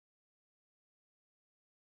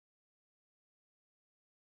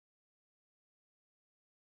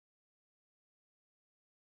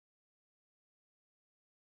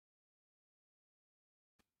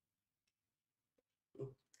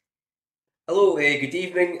Hello, good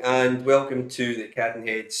evening, and welcome to the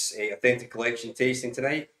Cadenhead's Authentic Collection tasting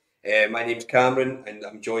tonight. My name's Cameron, and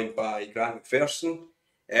I'm joined by Grant McPherson.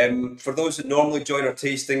 For those that normally join our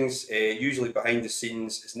tastings, usually behind the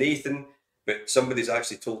scenes is Nathan, but somebody's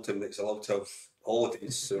actually told him that he's allowed to have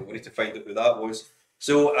holidays, so we need to find out who that was.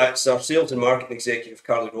 So it's our sales and marketing executive,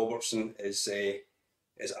 Carly Robertson, is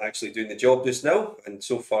actually doing the job just now, and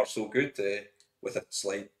so far so good. With a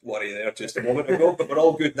slight worry there just a moment ago, but we're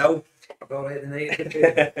all good now. All right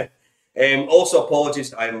tonight. Also,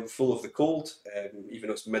 apologies, I'm full of the cold, even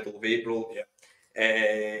though it's middle of April.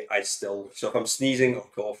 Yeah. So if I'm sneezing or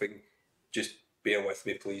coughing, just bear with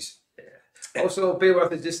me, please. Also, bear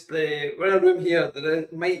with us. We're in a room here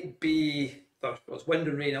that might be it's wind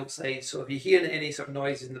and rain outside. So if you hear any sort of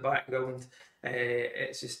noises in the background,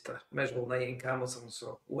 it's just a miserable night in Campbelltown.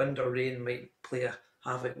 So wind or rain might play a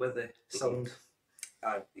havoc with the sound.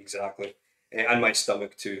 Exactly. And my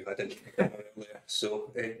stomach too. I didn't pick that earlier,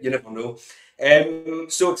 so you never know.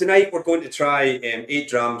 So tonight we're going to try 8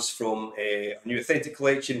 drams from a new authentic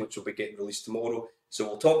collection, which will be getting released tomorrow. So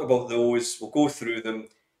we'll talk about those. We'll go through them.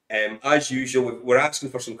 As usual, we're asking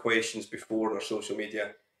for some questions before on our social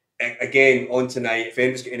media. Again, on tonight, if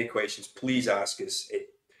anyone's got any questions, please ask us.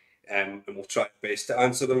 And we'll try our best to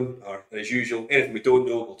answer them. Or as usual, anything we don't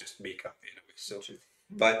know, we'll just make up anyway. So,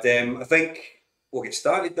 but I think we'll get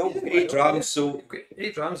started now. Yeah, 8 drams, so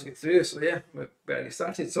 8 drams to get through. So yeah, we're barely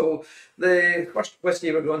started. So the first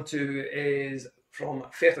whiskey we're going to is from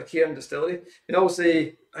Cairn Distillery, and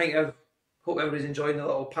obviously I hope everybody's enjoying the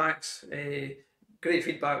little packs. Great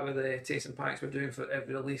feedback with the tasting packs we're doing for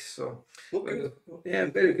every release. So yeah,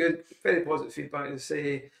 very good, very positive feedback to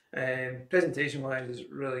say. Presentation wise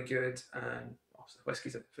is really good, and the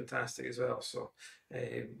whiskies are fantastic as well. So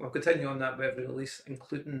we'll continue on that with every release,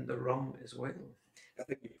 including the rum as well. I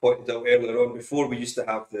think you pointed out earlier on, before we used to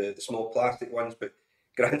have the small plastic ones, but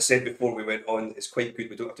Grant said before we went on, it's quite good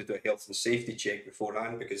we don't have to do a health and safety check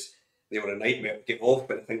beforehand because they were a nightmare to get off,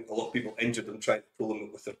 but I think a lot of people injured them trying to pull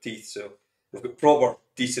them with their teeth, so we've got proper,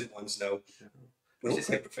 decent ones now. We look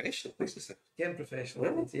quite professional. Getting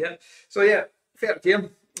professional, yeah. So yeah, fair game,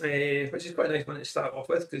 which is quite a nice one to start off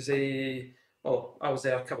with because well, I was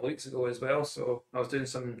there a couple of weeks ago as well, so I was doing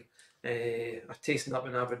some a tasting up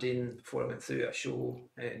in Aberdeen before I went through a show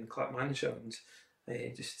in Clackmannanshire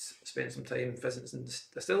and just spent some time visiting some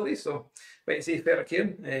distilleries. So, wait to see fair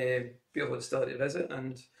game, beautiful distillery to visit,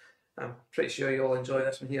 and I'm pretty sure you'll enjoy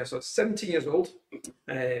this one here. So it's 17 years old,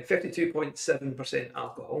 52.7%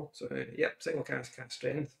 alcohol. So yeah, single cask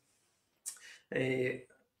strength. What did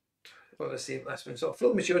I say about this one? So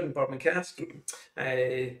fully matured in bourbon cask.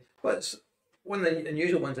 But it's one of the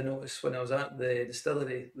unusual ones I noticed when I was at the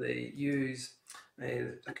distillery. They use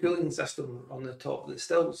a cooling system on the top of the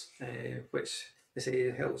stills, which they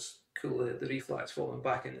say helps cool the reflux falling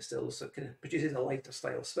back in the stills, so it kind of produces a lighter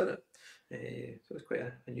style spirit. So it's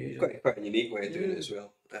quite unusual. Quite a unique way of doing it as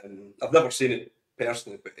well. I've never seen it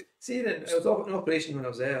personally, but seeing it was in operation when I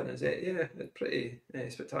was there, and it's it's pretty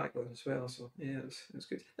spectacular as well. So yeah, it was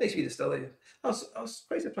good. Nice wee distillery. I was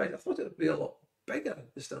quite surprised. I thought it would be a lot bigger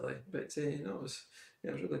distillery, but it was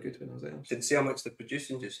really good when I was there. Didn't see how much they're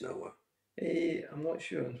producing just now. I'm not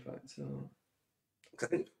sure, in fact. So I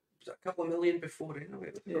think it was a couple of million before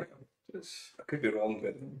anyway. Yeah, I could be wrong,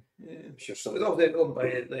 but yeah, I'm sure it something. was obviously owned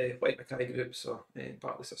by the White Mackay Group, so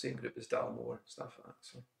part of the same group as Dalmore and stuff like that.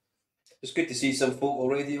 So It's good to see some folk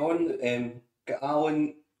already on. Got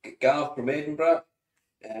Alan, got Gav from Edinburgh,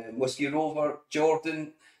 Whiskey Rover,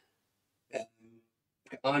 Jordan,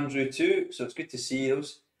 got Andrew too. So it's good to see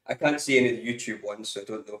those. I can't see any of the YouTube ones, so I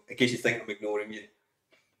don't know. In case you think I'm ignoring you.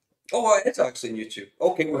 Oh, it's actually on YouTube.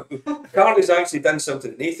 Okay, well, Carly's actually done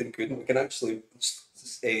something that Nathan couldn't. We can actually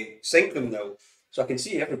sync them now, so I can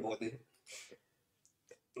see everybody.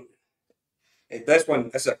 This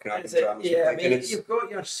is a cracking dram. Yeah, I mean, you've got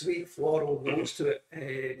your sweet floral nose to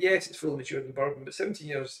it. Yes, it's fully matured in bourbon, but 17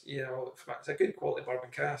 years, it's a good quality bourbon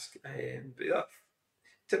cask. But that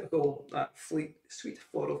typical, that sweet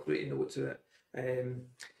floral fruity note to it.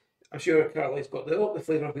 I'm sure Carly's got the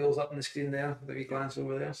flavour wheels up on the screen there that we glance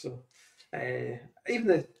over there. So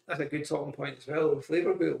that's a good talking point as well, the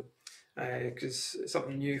flavour wheel, because it's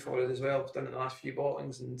something new for us as well. We've done it in the last few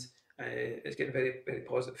bottlings and it's getting very, very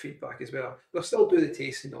positive feedback as well. We'll still do the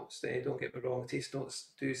tasting notes, don't get me wrong, the tasting notes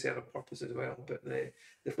do serve a purpose as well, but the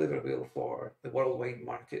flavour wheel for the worldwide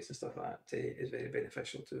markets and stuff like that is very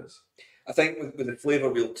beneficial to us. I think with the flavour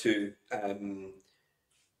wheel too,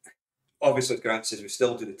 obviously as Grant says, we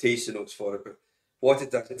still do the tasting notes for it, but what it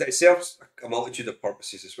does, it serves a multitude of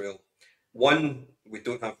purposes as well. One, we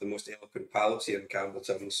don't have the most eloquent palates here in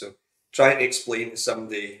Campbelltown, so trying to explain to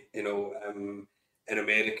somebody, in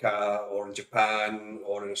America or in Japan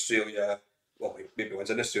or in Australia, well, maybe one's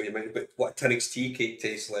in Australia, maybe, but what a Tunnocks tea cake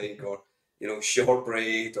tastes like, or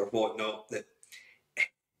shortbread or whatnot. That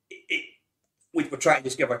it, we're trying to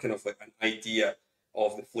just give a kind of like an idea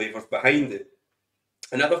of the flavours behind it.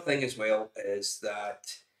 Another thing as well is that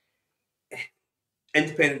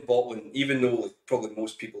independent bottling, even though like, probably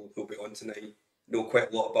most people who'll be on tonight know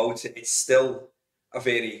quite a lot about it, it's still a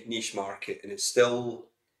very niche market, and there's still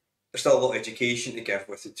a lot of education to give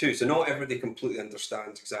with it too. So not everybody completely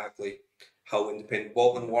understands exactly how independent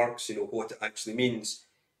bottling works, what it actually means.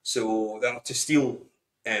 So that, to steal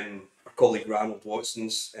our colleague Ranald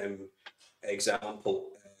Watson's example.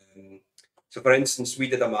 So for instance, we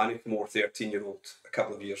did a Mannickmore 13-year-old a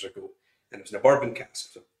couple of years ago, and it was in a bourbon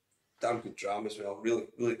cask. So damn good dram as well, really,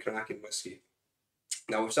 really cracking whiskey.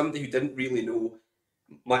 Now, if somebody who didn't really know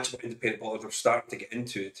much about independent bottlers were starting to get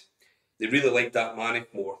into it, they really liked that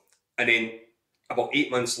Mannickmore. And then about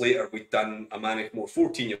 8 months later, we'd done a Mannickmore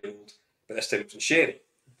 14-year-old, but this time it was in sherry.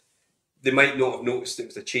 They might not have noticed it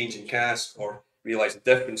was a change in cask or realised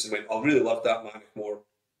the difference and went, I really love that Mannickmore.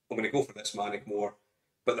 I'm going to go for this Mannickmore.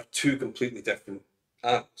 But they're two completely different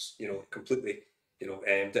animals, completely,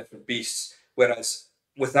 different beasts. Whereas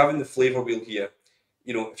with having the flavour wheel here,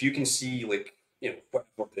 if you can see like,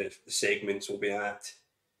 whatever the segments will be at,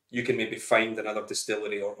 you can maybe find another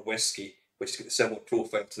distillery or a whiskey which has got a similar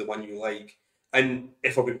profile to the one you like. And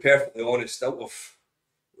if I'll be perfectly honest, out of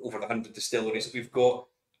over 100 distilleries that we've got,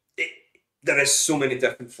 it, there is so many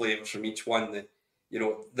different flavours from each one that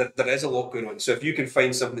there is a lot going on. So if you can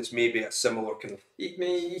find something that's maybe a similar kind of,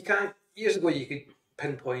 You can't. Years ago, you could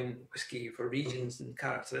pinpoint whiskey for regions and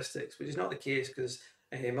characteristics, which is not the case because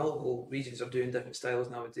multiple regions are doing different styles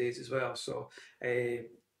nowadays as well. So,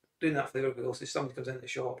 doing that flavour wheel, so if somebody comes into the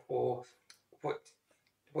shop, or what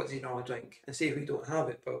what does he normally drink? And say if we don't have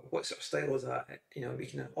it, but what sort of style is that? We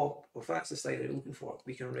can, well, if that's the style you're looking for,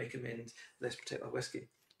 we can recommend this particular whiskey.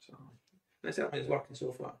 So, it certainly is working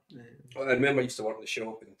so far. I remember I used to work in the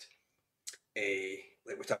shop, and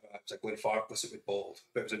like we talked about, it was like Glenfarclas that we bottled,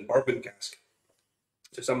 but it was in bourbon cask.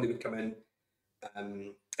 So somebody would come in,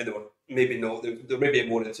 and they were maybe not, they were maybe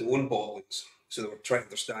more into own bottlings, so they were trying to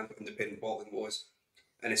understand what independent bottling was.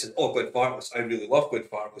 And they said, "Oh, Glenfarclas, I really love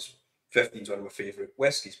Glenfarclas. 15 is one of my favourite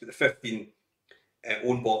whiskies, but the 15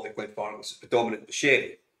 own bottle of Glenfarclas is predominantly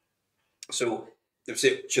sherry." So they would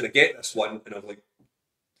say, "Should I get this one?" And I'm like,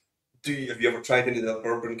 have you ever tried any of the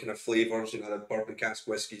bourbon kind of flavours, the bourbon cask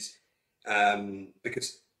whiskies?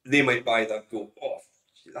 Because they might buy that and go, "Oh,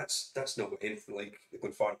 that's not anything like the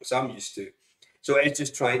Glenfarclas I'm used to." So it's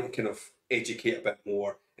just trying to kind of educate a bit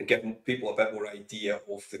more and give people a bit more idea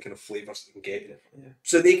of the kind of flavours they can get. Yeah.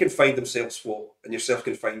 So they can find themselves and yourself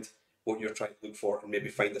can find what you're trying to look for, and maybe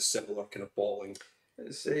find a similar kind of bottling.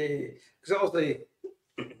 It's because obviously,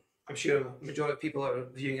 I'm sure the majority of people that are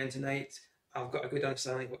viewing in tonight have got a good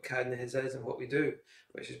understanding of what Cadenhead is and what we do,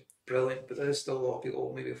 which is brilliant. But there is still a lot of people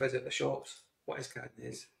who maybe visit the shops. What is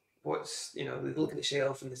Cadenhead? They look at the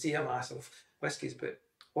shelf and they see a mass of whiskies, but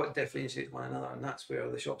what differentiates one another? And that's where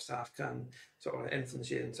the shop staff can sort of influence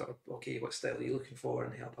you and sort of, okay, what style are you looking for,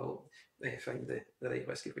 and help out find the right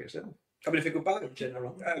whiskey for yourself. I mean, if you go back, even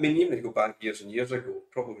if you go back years and years ago,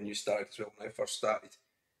 probably when you started as well, when I first started,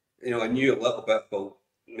 I knew a little bit about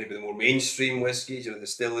maybe the more mainstream whiskies, the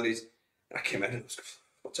distilleries. And I came in and I was going,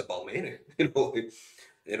 "What's a Balmenie?"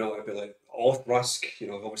 I'd be like, "Off Rusk,"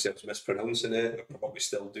 obviously I was mispronouncing it, I probably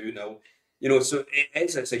still do now. So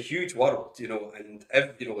it's a huge world, and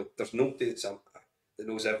there's nobody that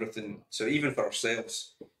knows everything. So even for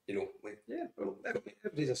ourselves, like, yeah, well,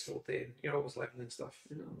 everybody's a skill day. You're always learning and stuff.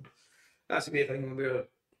 That's a great thing when we're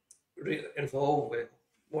really involved with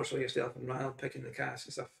more so yourself and Ryan picking the cast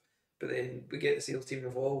and stuff. But then we get the sales team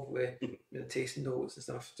involved with tasting notes and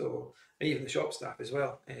stuff. So, and even the shop staff as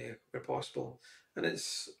well, where possible. And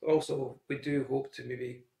it's also, we do hope to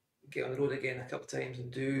maybe get on the road again a couple of times and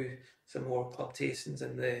do some more pub tastings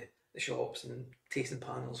in the shops and tasting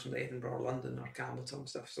panels from Edinburgh or London or Campbelltown and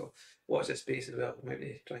stuff. So watch this space as well.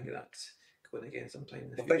 Maybe try and get that going again sometime in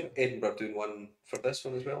the future. I think Edinburgh doing one for this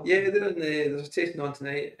one as well. Yeah, there's a tasting on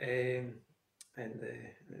tonight in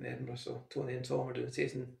Edinburgh. So Tony and Tom are doing a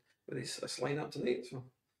tasting with this lineup tonight. So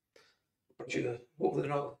hopefully they're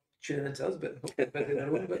not tuning into us, but hopefully they're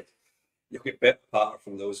their own bit. You'll get better patter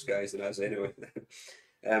from those guys than us anyway.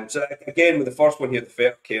 So again, with the first one here, the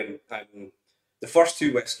Faircairn, the first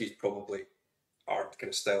two whiskies probably are the kind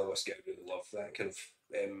of style of whiskey I really love. That kind of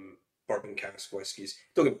bourbon cask whiskies.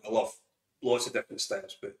 Don't get me, I love lots of different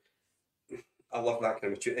styles, but I love that kind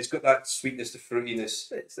of mature. It's got that sweetness, the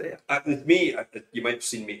fruitiness. It's there. With me, you might have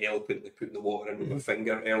seen me eloquently putting the water in with my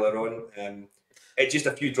finger earlier on. It's just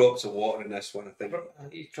a few drops of water in this one, I think.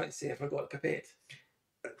 You trying to say I forgot a pipette?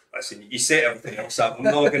 Listen, you set everything else up. I'm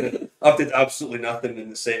not gonna. I've did absolutely nothing in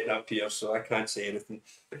the setting up here, so I can't say anything.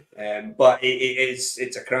 But it's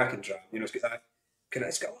a cracking dram. You know, it's got that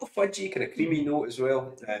it's got a little fudgy, kind of creamy note as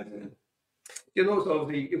well. You know,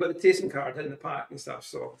 obviously you've got the tasting card in the pack and stuff,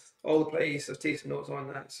 so all the price, there's tasting notes on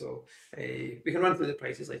that. So we can run through the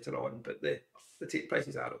prices later on, but the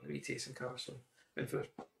prices are on the wee tasting card. So and for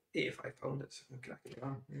 £85, it's a cracking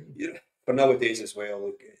dram. Yeah, for nowadays as well,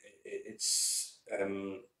 look, it's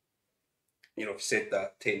you know, I've said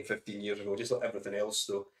that 10, 15 years ago, just like everything else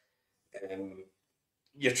though.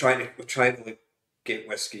 We're trying to like, get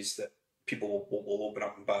whiskies that people will open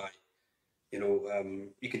up and buy. You know,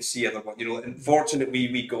 you can see other one. You know,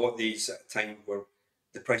 unfortunately, we got these at a time where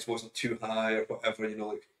the price wasn't too high or whatever. You know,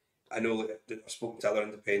 like I know that I've spoken to other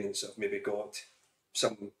independents that have maybe got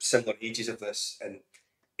some similar ages of this, and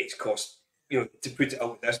it's cost, you know, to put it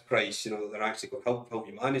out at this price. You know, they're actually going to help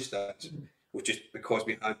you manage that, which is because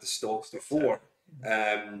we had the stocks before.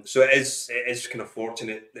 So it is kind of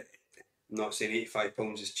fortunate that I'm not saying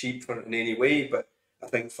 £85 is cheap for it in any way, but I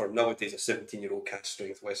think for nowadays a 17-year-old cask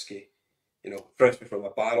strength whiskey, you know, fresh from a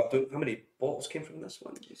barrel. I don't know how many bottles came from this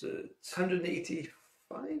one. Was it 185?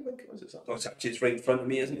 I think it was. Oh, it's right in front of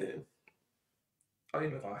me, isn't it? I'm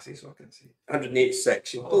in my glasses, so I can see.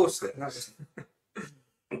 186. You're close there.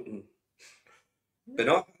 But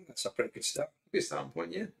no, that's a pretty good start. Good starting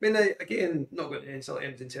point, yeah. I mean, again, not going to insult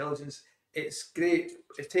anyone's intelligence. It's great.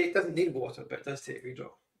 It doesn't need water, but it does take a few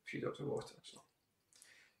drops of water. So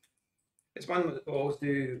it's one that we always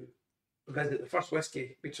do visit. The first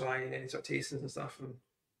whiskey we try in any sort of tastings and stuff, and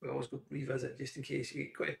we always go revisit just in case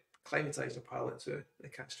you've got to acclimatise your palate to the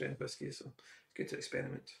cask strength whiskey. So it's good to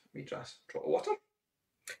experiment. We just drop of water.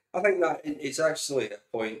 I think that it's actually a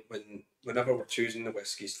point whenever we're choosing the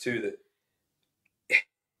whiskies too that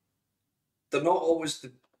they're not always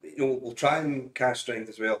you know, we'll try and cask strength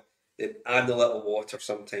as well. Then add a little water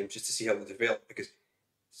sometimes just to see how they develop, because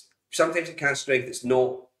sometimes in cask strength it's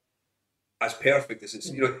not as perfect as it's,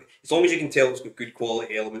 you know, as long as you can tell it's got good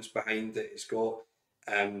quality elements behind it, it's got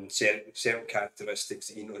certain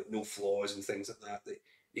characteristics, you know, like no flaws and things like that, that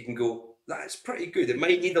you can go, that's pretty good. It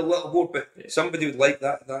might need a little more, but somebody would like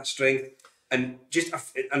that strength. And just,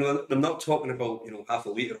 and I'm not talking about, you know, half a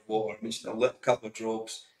litre of water, I mean just a little couple of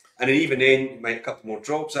drops. And then even then, you might have a couple more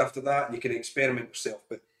drops after that, and you can experiment yourself.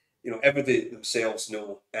 But, you know, everybody themselves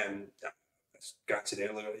know, as Grant said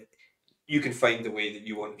earlier, you can find the way that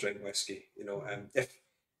you want to drink whiskey. You know, if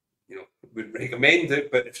you know, would recommend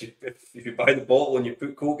it, but if you buy the bottle and you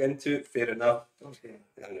put Coke into it, fair enough. Okay.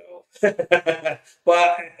 I know,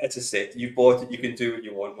 but as I said, you bought it. You can do what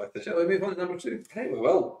you want with it. Shall we move on to number two? I think we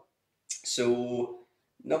will. So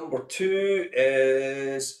number two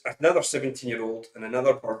is another 17-year-old and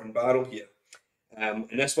another bourbon barrel here, and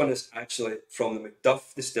this one is actually from the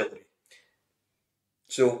Macduff distillery.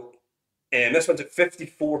 So this one's at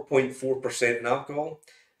 54.4% in alcohol,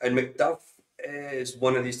 and Macduff is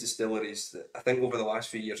one of these distilleries that I think over the last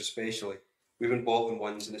few years especially, we've been bottling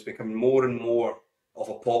ones and it's becoming more and more of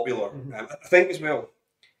a popular. I think as well,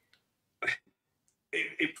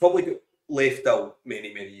 it probably got left out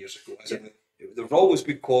many, many years ago. There were always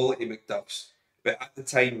good quality Macduffs, but at the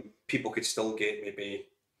time people could still get maybe,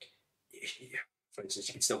 for instance,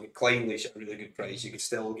 you could still get Clynelish at a really good price. You could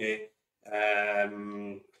still get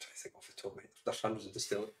I'm trying to think off the top of my head. There's hundreds of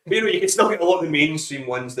distilleries. But you know, you can still get a lot of the mainstream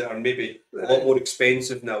ones that are maybe a lot more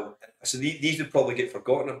expensive now. So these would probably get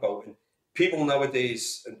forgotten about. And people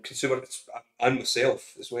nowadays, and consumers, and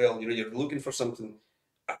myself as well, you know, you're looking for something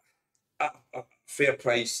at a fair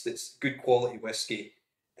price that's good quality whiskey,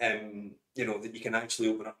 you know, that you can actually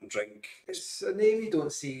open up and drink. It's a name you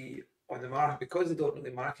don't see on the market because they don't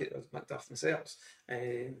really market as Macduff themselves.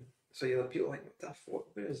 So you know, people like Macduff,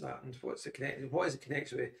 where is that, and what's the connection? What is the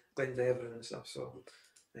connection with Glendeveron and stuff? So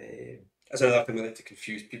that's another thing we like to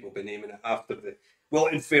confuse people by naming it after the. Well,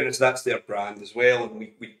 in fairness, that's their brand as well, and we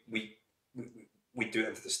do it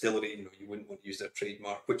in the distillery. You know, you wouldn't want to use their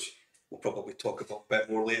trademark, which we'll probably talk about a bit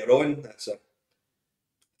more later on. That's a.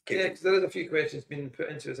 Yeah, because there is a few questions being put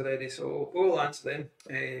into us already, so we'll answer them.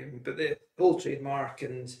 But the whole trademark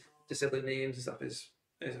and distillery names and stuff is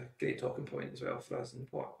a great talking point as well for us and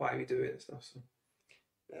why we do it and stuff. So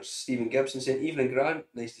there's Stephen Gibson saying, "Evening, Grant.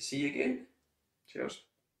 Nice to see you again." Cheers.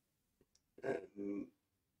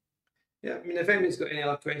 Yeah, I mean, if anybody's got any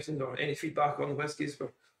other questions or any feedback on the whiskies, we're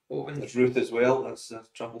open. There's Ruth as well. That's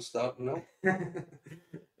trouble starting now.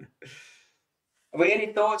 Have we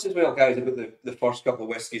any thoughts as well, guys, about the first couple of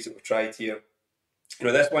whiskies that we've tried here?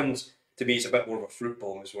 This one's, to me, it's a bit more of a fruit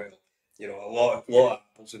bomb as well. A lot of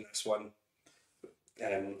apples in this one.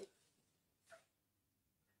 Um,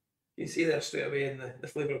 You see there straight away in the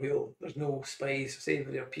flavour wheel. There's no spice, same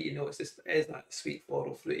with your peaty notes. It is that sweet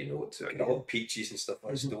floral fruity note to it. a lot of peaches and stuff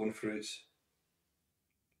like stone fruits.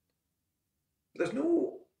 There's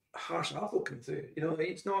no harsh apple come through.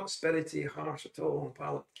 It's not spirity, harsh at all on the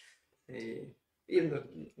palate. Even the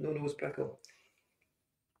no nose prickle.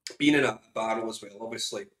 Being in a barrel as well,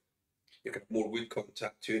 obviously, you get more wood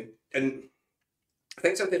contact to it. And I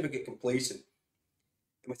think sometimes we get complacent.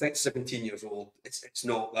 And we think 17 years old, it's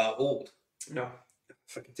not that old. No.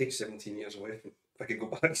 If I could take 17 years away from, if I could go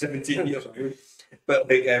back 17 years, I would. But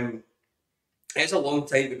it's a long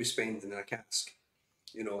time to be spent in a cask,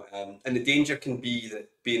 and the danger can be that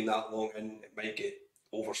being that long in, it might get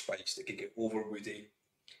overspiced, it could get over woody,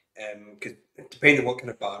 because depending on what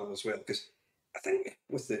kind of barrel as well. Because I think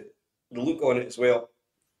with the look on it as well,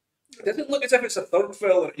 it doesn't look as if it's a third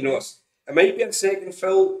fill, or it might be a second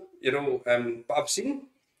fill, but I've seen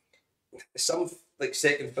some like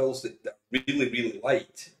second fills that are really, really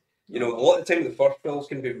light. A lot of the time the first fills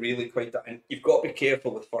can be really quite that, and you've got to be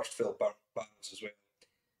careful with first fill barrels as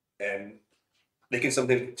well. They can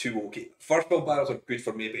sometimes be too oaky. First fill barrels are good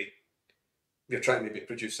for maybe if you're trying to maybe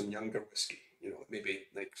produce some younger whiskey. Maybe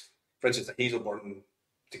like for instance a Hazelburn,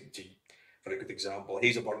 for a good example, a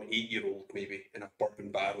Hazelburn 8-year-old maybe in a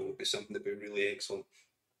bourbon barrel would be something that'd be really excellent.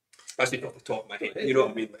 That's just off the top of my head. You know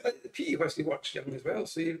what I mean? The peaty whiskey works young as well,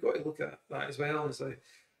 so you've got to look at that as well as the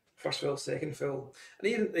first fill, second fill, and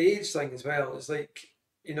even the age thing as well. Is like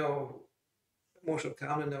Marshall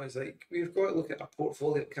Cameron now is like we've got to look at a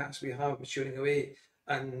portfolio of casks we have maturing away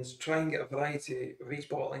and try and get a variety of each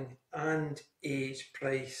bottling and age,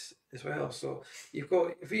 price as well. So you've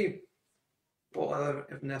got if we bottle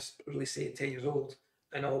in this really say 10 years old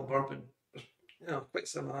and all bourbon. Quite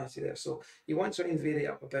similarity there. So you want to try and vary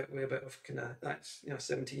up a bit with a bit of kind of that's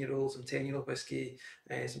 17-year-olds and 10-year-old whiskey,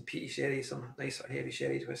 some peaty sherry, some nice heavy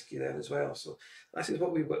sherry whiskey there as well. So this is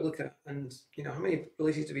what we've got to look at, and how many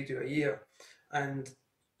releases do we do a year, and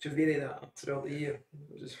to vary that up throughout the year.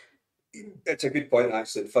 It's a good point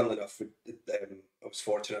actually. Funnily enough, I was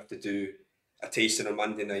fortunate enough to do a tasting on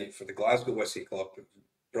Monday night for the Glasgow Whisky Club.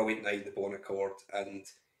 Brilliant night at the Bon Accord, and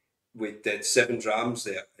we did 7 drams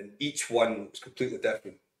there, and each one was completely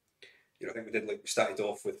different. I think we started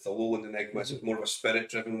off with the Lowland Enigma, so it was more of a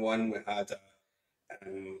spirit-driven one. We had a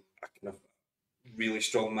kind of really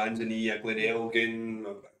strong Manzanilla, a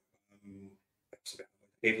Glenelgin,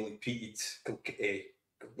 heavily peated,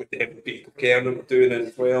 with the heavily peated Kilkerran we're doing it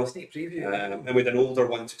as well. And with an older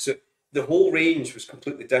one, so the whole range was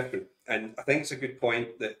completely different. And I think it's a good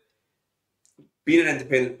point that being an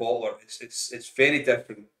independent bottler, it's very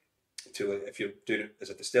different to if you're doing it as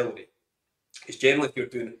a distillery. Because generally, if you're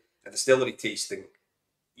doing a distillery tasting,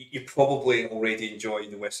 you probably already enjoy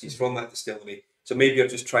the whiskies from that distillery. So maybe you're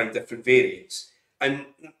just trying different variants. And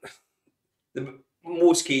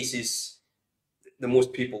most cases, the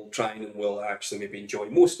most people trying and will actually maybe enjoy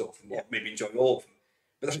most of them, or maybe enjoy all of them.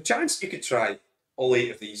 But there's a chance you could try all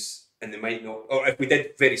 8 of these and they might not, or if we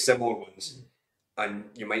did very similar ones, and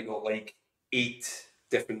you might not like 8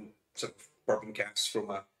 different sort of bourbon casks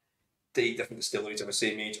from 8 different distilleries of the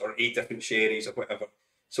same age, or 8 different sherries or whatever.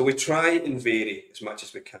 So we try and vary as much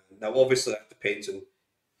as we can. Now, obviously, that depends on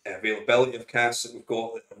availability of casks that we've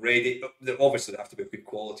got that are ready. Obviously, they have to be good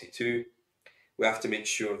quality too. We have to make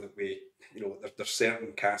sure that there's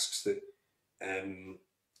certain casks that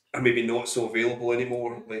are maybe not so available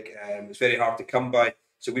anymore. It's very hard to come by.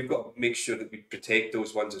 So we've got to make sure that we protect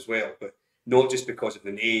those ones as well. But not just because of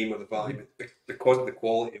the name or the value, but because of the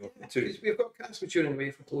quality of them too. We've got casks maturing away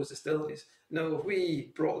from closed distilleries. Now, if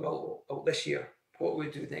we brought them out this year, what would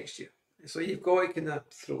we do next year? So you've got to kind of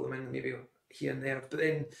throw them in maybe here and there. But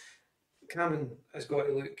then Cameron has got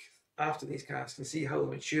to look after these casks and see how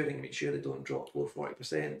they're maturing, make sure they don't drop below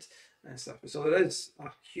 40% and stuff. So there is a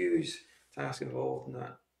huge task involved in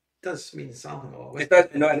that. It does mean something a lot. It does,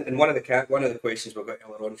 and one of the questions we got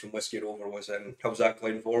earlier on from Whiskey Rover was, how's that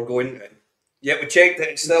Glenvore going? And yeah, we checked it.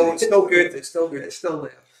 It's still good. It's still good. It's still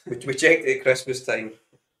there. We checked it at Christmas time.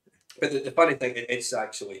 But the funny thing, it's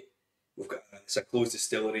actually it's a closed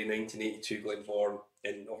distillery, 1982 Glenvore,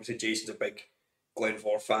 and obviously Jason's a big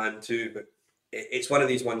Glenvore fan too. But it's one of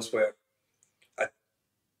these ones where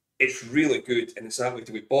it's really good, and it's that way.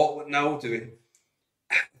 Do we bottle it now? Do we?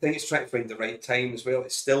 I think it's trying to find the right time as well.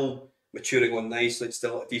 It's still maturing on nicely. It's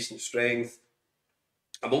still at a decent strength.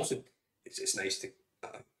 It's nice to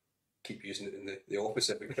keep using it in the office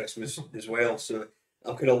every Christmas as well. So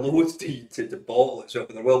I'm kind of loath to bottle it, so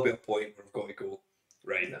but there will be a point where I've got to go,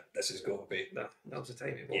 right, No, this has got to be. now's the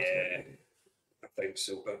time to bottle Yeah, it. I think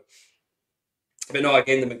so. But no,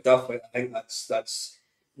 again, the McDuff, I think that's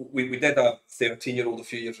we did a 13-year-old a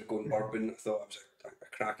few years ago in bourbon. I thought it was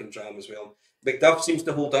a cracking dram as well. McDuff seems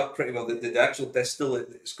to hold up pretty well. The actual distillate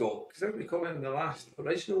that it's got. Because everybody commented on the last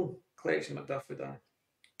original collection McDuff had done.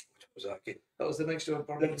 What was that again? That was the mixture of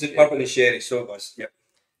bourbon and It's sherry. bourbon and sherry, so it was. Yep.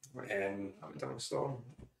 Right. That went down a storm.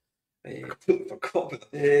 I completely forgot about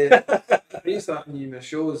I used that in my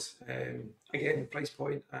shows. Again, the price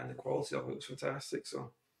point and the quality of it was fantastic.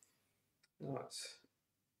 So, no, it's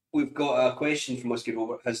We've got a question from Whiskey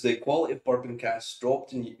Robert. Has the quality of bourbon casks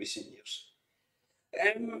dropped in recent years?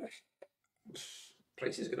 Um,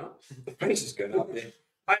 price is going up. the price is going up. Yeah.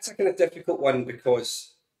 That's a kind of difficult one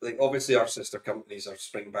because, like, obviously our sister companies are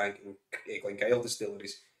Springbank and Glenkyle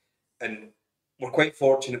distilleries, and we're quite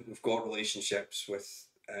fortunate we've got relationships with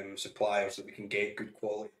suppliers that we can get good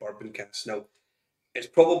quality bourbon casks. Now, it's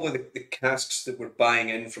probably the casks that we're buying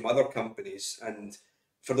in from other companies. And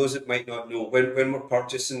for those that might not know, when we're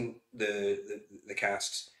purchasing the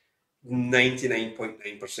casks,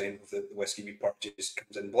 99.9% of the whiskey we purchase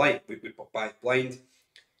comes in blind. We buy it blind.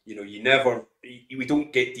 You know, we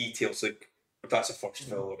don't get details like if that's a first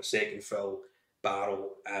fill or a second fill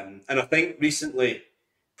barrel. And I think recently,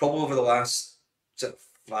 probably over the last sort of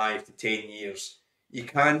 5 to 10 years, you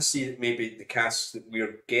can see that maybe the casks that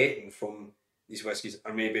we're getting from these whiskies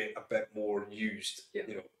are maybe a bit more used. Yeah.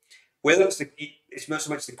 You know, whether it's not so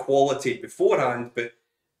much the quality beforehand, but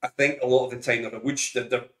I think a lot of the time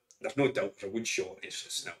there's no doubt there's a wood shortage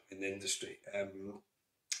just now in the industry.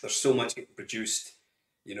 There's so much getting produced.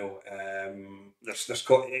 You know,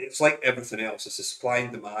 it's like everything else. It's a supply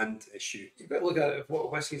and demand issue. You've got to look at it, what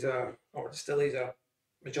whiskies are or distilleries are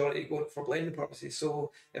majority going for blending purposes.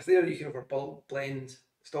 So if they're using for bulk blend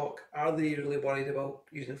stock, are they really worried about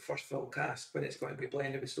using first fill cask when it's going to be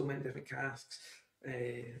blended with so many different casks?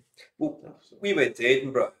 Well, we went to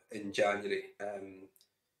Edinburgh in January.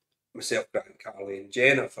 Myself, Grant, Carly, and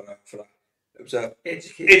Jenna it was a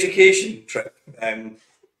education trip.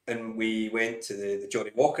 And we went to the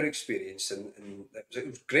Johnny Walker experience, and it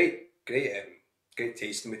was great, great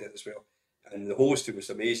tasting we did as well. And the host, who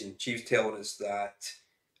was amazing, she was telling us that,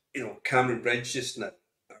 you know, Cameron Bridge just now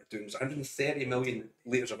are doing 130 million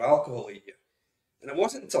litres of alcohol a year. And it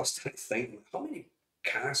wasn't until I started thinking, how many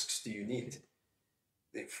casks do you need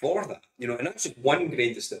for that? You know, and that's just one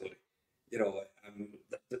grain distillery. You know,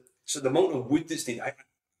 so the amount of wood that's needed, I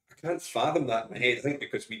can't fathom that in my head. I think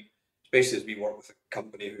because especially as we work with a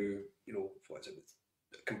company who, you know, what is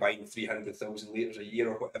it, combined 300,000 litres a year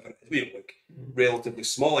or whatever, you know, like relatively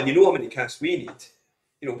small, and you know how many casks we need,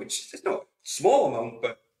 you know, which is not a small amount,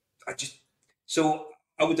 but so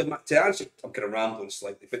I would to answer, I'm kind of rambling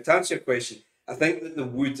slightly, but to answer your question, I think that the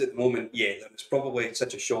wood at the moment, yeah, there's probably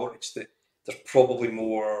such a shortage that there's probably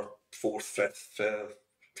more fourth, fifth,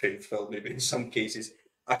 tenth fill maybe in some cases.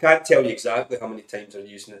 I can't tell you exactly how many times they're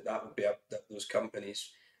using it. That would be up to those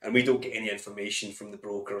companies, and we don't get any information from the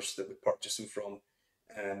brokers that we purchase them from.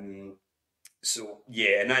 So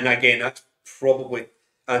yeah, and again, that's probably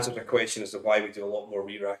answers a question as to why we do a lot more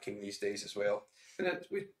re-racking these days as well. And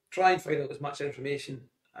we try and find out as much information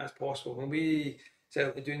as possible when we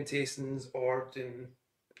certainly doing tastings or doing,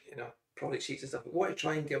 you know, product sheets and stuff. We want to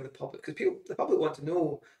try and give the public, because the public want to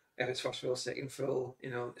know if it's first fill, second fill,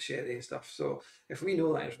 you know, the sherry and stuff. So if we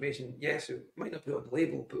know that information, yes, we might not put it on the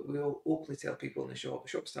label, but we'll openly tell people in the shop. The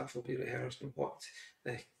shop staff will be rehearsed on what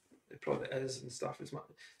the product is and stuff as much,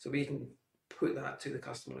 so we can put that to the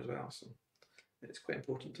customer as well. So it's quite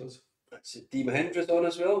important to us. That's it. D Mahindra's on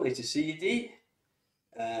as well. Nice to see you, D.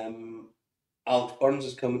 Alex Burns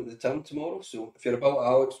is coming to the town tomorrow, so if you're about,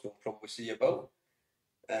 Alex, we'll probably see you about.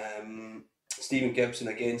 Stephen Gibson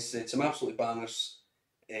again said some absolutely bangers.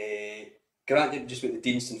 Grant just went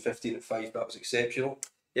the Deanston 15 at 5, that was exceptional.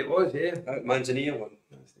 It was, yeah. Manzanilla one.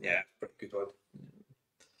 Yeah, pretty good one.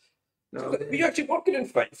 No, were you actually working in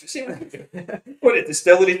Fife? It seemed like what, a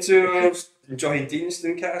distillery tours, enjoying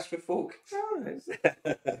Deanston cast with folk. Oh,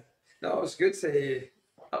 no, it was good.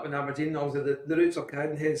 Up in Aberdeen, obviously the roots are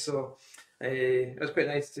Cadenhead, so it was quite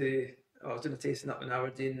nice I was doing a tasting up in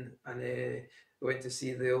Aberdeen, and we went to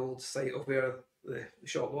see the old site of where the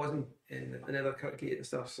shop was in another Kirkgate and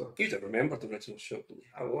stuff. So you don't remember the original shop, didn't you?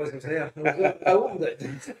 I was there. I opened it.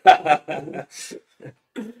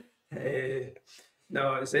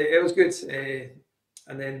 No, it was good.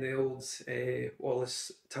 And then the old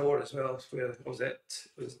Wallace Tower as well, where it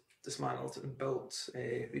was dismantled and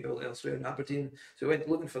rebuilt elsewhere in Aberdeen. So we went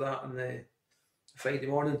looking for that on the Friday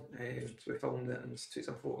morning. So we filmed it and took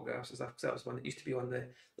some photographs and stuff, because that was one that used to be on the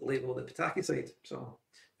label of the Pataki side. So,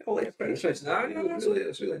 It's very interesting.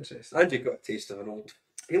 It's really interesting. And you got a taste of an old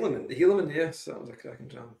Helaman. The Helaman, yes, that was a cracking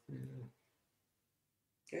drum.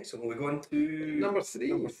 Okay, so we're going to Number three.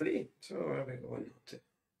 Number 3. So where are we going to?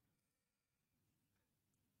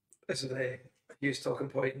 This is a huge talking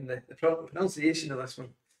point in the pronunciation of this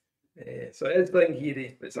one. So it is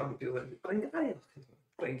Glengarry, but some people Glengarry.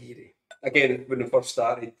 Again, when we first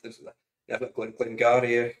started, you've got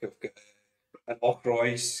Glengarry, you've got an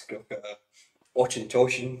Ochroy's, you've got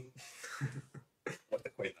Ochentoshin. Not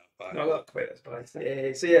quite that bad. No, not quite as bad. So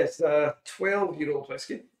yeah, it's a 12-year-old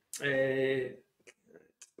whiskey,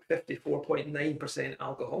 54.9%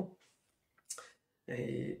 alcohol.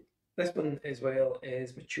 This one as well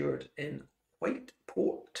is matured in white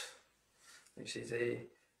port, which is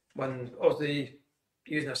one obviously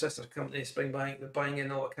using our sister company Springbank. We're buying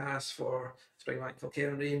in all the casks for Springbank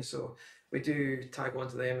Kilkerran range, so we do tag on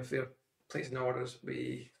to them if they're placing orders.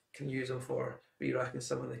 We can use them for re-racking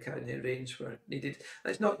some of the Cadenhead range where needed.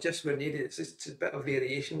 And it's not just where needed; it's a bit of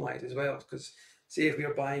variation wise as well. Because say if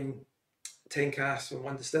we're buying 10 casks from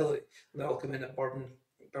one distillery and they all come in at bourbon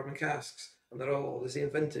casks and they're all the same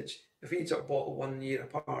vintage, if we sort of bottle 1 year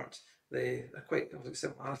apart, they're quite obviously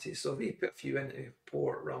similarities. So we put a few into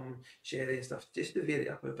port, rum, sherry and stuff just to vary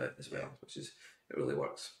it up a bit as well, which is, it really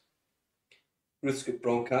works. Ruth's got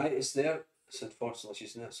bronchitis there. It's unfortunately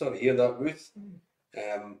she's not. Sorry to hear that, Ruth.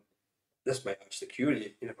 This might actually cure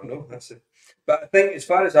you. You never know. That's it. But I think, as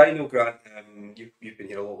far as I know, Grant, you've been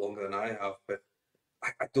here a lot longer than I have, but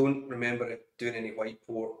I don't remember it doing any white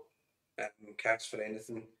port casks for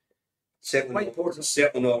anything. Certainly White ports,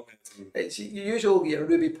 certainly not. It's your usual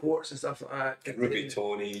ruby ports and stuff like that. Ruby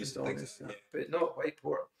Tonys, things, yeah. But not white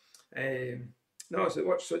port. No, so it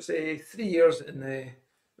works. So it's 3 years in the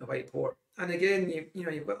white port, and again,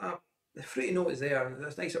 you've got that the fruity note is there, and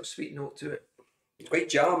there's a nice sort of sweet note to it. It's quite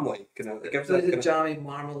jam-like, it gives there's a jammy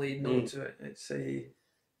marmalade note to it. There's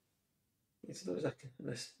the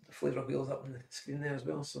flavour wheels up on the screen there as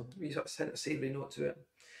well, so we sort of sent a savoury note to it.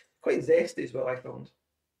 Quite zesty as well, I found.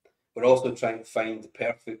 We're also trying to find the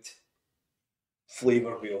perfect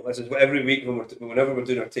flavour wheel. This is what every week whenever we're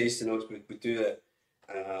doing our tasting notes, we do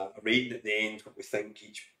a rating at the end, what we think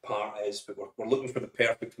each part is, but we're looking for the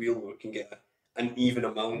perfect wheel where we can get an even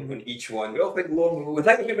amount on each one. We all think long row. We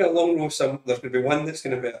think there's going to be a long row. There's going to be one that's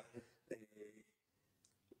going to be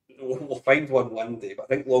we'll find one day, but I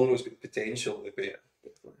think long row's got potential to be it.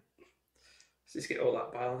 So just get all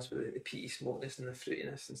that balance with the peaty smokiness and the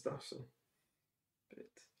fruitiness and stuff. So,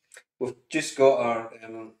 we've just got our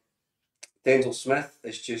Denzel Smith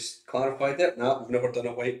has just clarified it. No, we've never done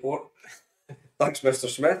a white port. Thanks, Mr.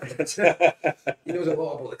 Smith. He knows a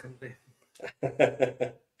lot about the company.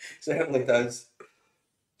 Certainly does.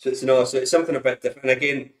 So it's something a bit different. And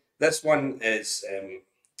again, this one is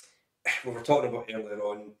we were talking about earlier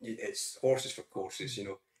on. It's horses for courses.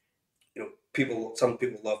 Some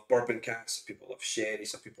people love bourbon casks, some people love sherry,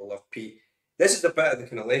 some people love peat. This is a bit of the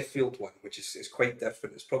kind of left field one, which is quite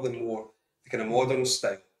different. It's probably more the kind of modern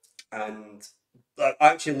style. And I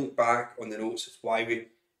actually look back on the notes as why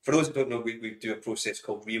for those who don't know, we do a process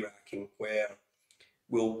called re-racking, where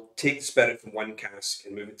we'll take the spirit from one cask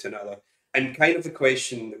and move it to another. And kind of the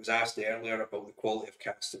question that was asked earlier about the quality of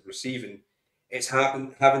casks that we're receiving, it's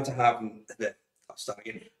having to happen. I'll start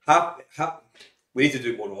again. We need to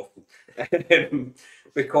do it more often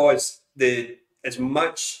because as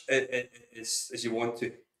much as you want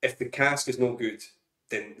to, if the cask is no good,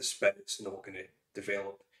 then the spirit's not going to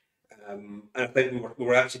develop. And I think we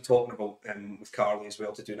were actually talking about with Carly as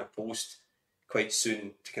well to doing a post quite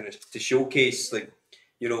soon to showcase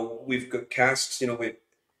we've got casks. A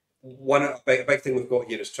big thing we've got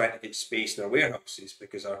here is trying to get space in our warehouses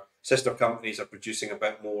because our sister companies are producing a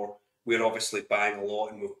bit more. We're obviously buying a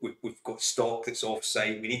lot, and we've got stock that's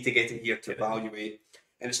off-site. We need to get it here to evaluate.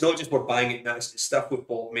 And it's not just we're buying it now, it's stuff we've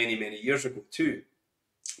bought many, many years ago too.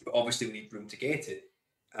 But obviously we need room to get it.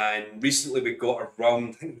 And recently we got around,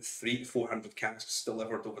 I think, 300 to 400 casks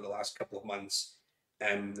delivered over the last couple of months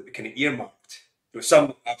that we kind of earmarked. There were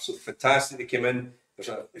some absolutely fantastic that came in. There's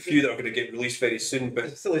a few that are going to get released very soon.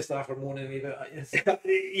 But silly staff are moaning a wee bit at you.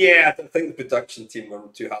 Yeah, I think the production team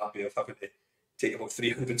weren't too happy of having to take about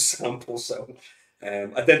 300 samples. So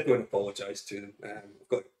I did go and apologise to them.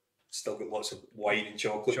 I've still got lots of wine and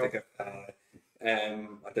chocolate to give. I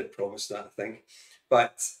did promise that, I think.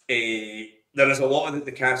 But there is a lot of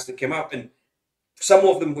the cast that came up, and some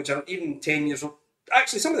of them which are even 10 years old.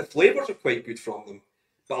 Actually, some of the flavours are quite good from them,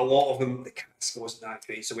 but a lot of them, the cask wasn't that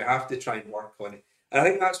great, so we have to try and work on it. And I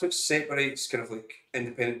think that's what separates kind of like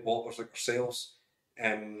independent bottlers like ourselves.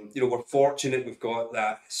 You know, we're fortunate we've got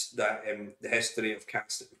that the history of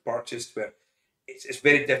casks that we've purchased where it's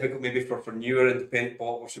very difficult maybe for newer independent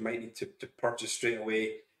bottlers who might need to purchase straight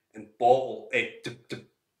away and bottle to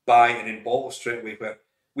buy and then bottle straight away, where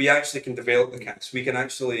we actually can develop the casks. We can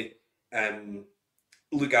actually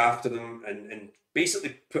look after them and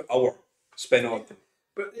basically put our spin on them.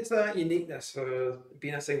 But it's that uniqueness for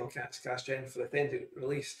being a single cast gen for the authentic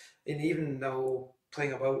release, and even though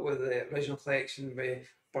playing about with the original collection with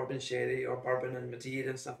bourbon sherry or bourbon and Madeira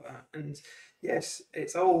and stuff like that. And yes,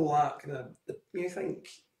 it's all that kind of. You think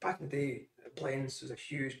back in the day, blends was a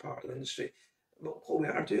huge part of the industry. But what we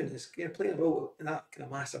are doing is playing about in that kind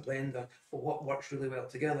of master blender for what works really well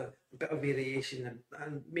together, a bit of variation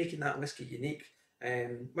and making that whiskey unique,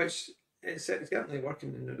 which it's certainly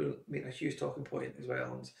working and making a huge talking point as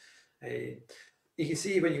well. And you can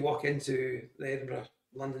see when you walk into the Edinburgh,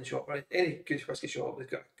 London shop, right? Any good whisky shop, they've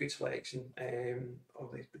got a good selection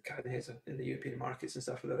of the Cadenheads in the European markets and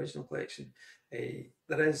stuff for the original collection.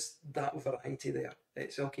 There is that variety there.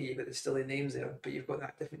 It's okay, you've got the stilly names there, but you've got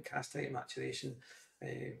that different cast type maturation,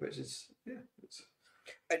 which is, yeah.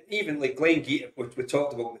 And even like Glengarry, we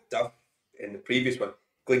talked about McDuff in the previous one.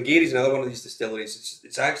 Glengarry is another one of these distilleries.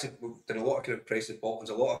 It's actually, we've done a lot of kind of pricing bottles,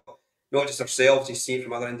 a lot of, not just ourselves, you see it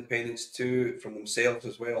from other independents too, from themselves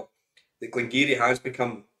as well. That Glengarry has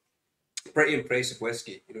become pretty impressive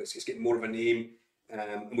whiskey. You know, it's getting more of a name.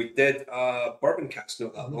 And we did a bourbon cast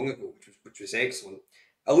not that long ago, which was excellent.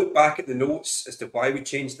 I look back at the notes as to why we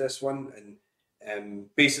changed this one,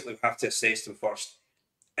 and basically we have to assess them first.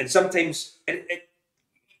 And sometimes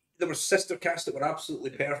there were sister casts that were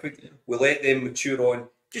absolutely perfect. We let them mature on.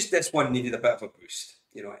 Just this one needed a bit of a boost.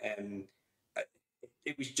 You know,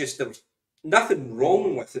 it was just there was nothing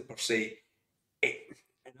wrong with it per se.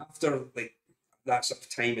 And after like that sort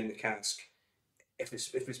of time in the cask, if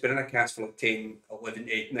it's been in a cask for like 10, 11,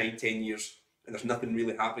 8, 9, 10 years and there's nothing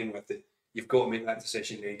really happening with it, you've got to make that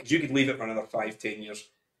decision then. Because you could leave it for another 5, 10 years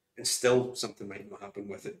and still something might not happen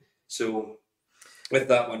with it. So with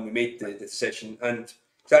that one, we made the decision, and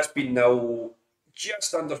that's been now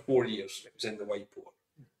just under 4 years. It was in the white port.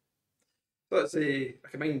 But I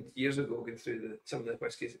can mind years ago going through some of the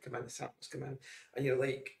whiskies that come in, the samples come in, and you're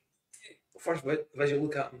like, first as you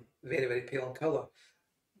look at them, very, very pale in colour.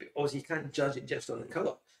 But obviously, you can't judge it just on the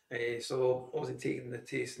colour. So obviously taking the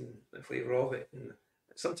taste and the flavour of it. And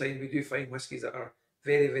sometimes we do find whiskies that are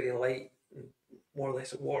very, very light, and more or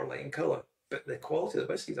less water light in colour, but the quality of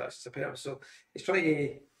the whiskey is actually superb. So it's trying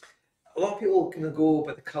to. A lot of people kind of go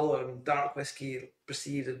by the colour, and dark whiskey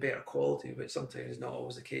perceived as better quality, but sometimes it's not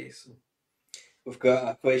always the case. We've got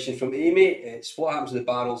a question from Amy. It's what happens to the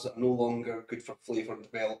barrels that are no longer good for flavour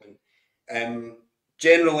development?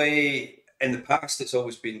 Generally, in the past, it's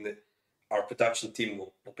always been that our production team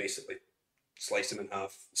will basically slice them in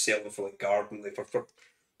half, sell them for like garden, like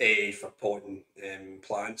for potting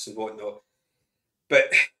plants and whatnot.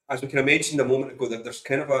 But as we kind of mentioned a moment ago, that there's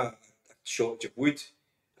kind of a shortage of wood,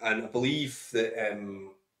 and I believe that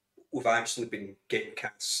we've actually been getting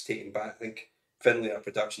casks taken back. I think Finlay, our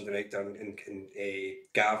production director, and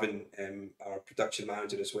Gavin, our production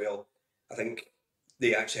manager as well. I think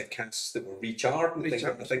they actually had casks that were recharred.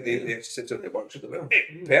 I think they so It works really well.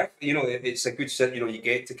 perfect. You know, it's a good set. You know, you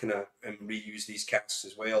get to kind of reuse these casks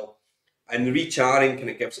as well, and the recharring kind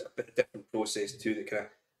of gives it a bit of different process too. That kind of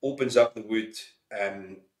opens up the wood.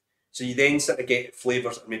 So you then sort of get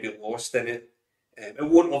flavours that are maybe lost in it. It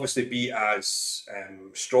won't obviously be as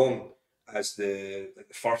strong as the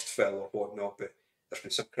first fill or whatnot, but there's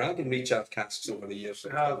been some cracking recharge casks over the years.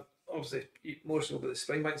 Obviously, more so, but the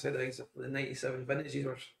Springbank side of things, the '97 vintages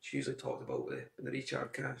are usually talked about with the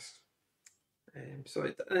recharge casks.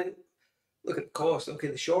 Look at the cost. Okay,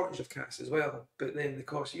 the shortage of casks as well, but then the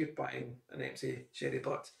cost you're buying an empty sherry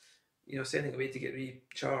butt, sending away to get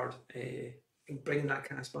recharred. And bringing that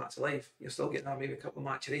cask back to life, you're still getting maybe a couple of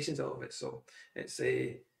maturations out of it. So it's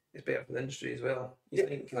better for the industry as well. You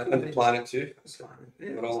think? And the planet too.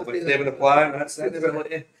 Yeah, we're all about saving the planet. That's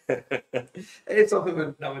sustainability. It's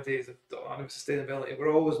something nowadays. Sustainability.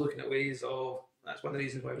 We're always looking at ways of. That's one of the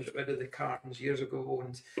reasons why we got rid of the cartons years ago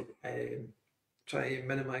and try and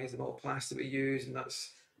minimise the amount of plastic we use, and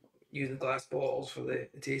that's using glass bottles for the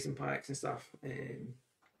tasting packs and stuff.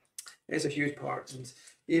 It's a huge part, and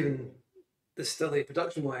even distillery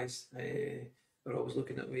production wise, we're always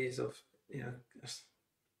looking at ways of just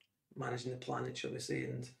managing the planet, shall we say,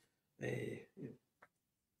 and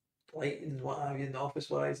lighting what have you in the office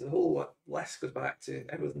wise. The whole list goes back to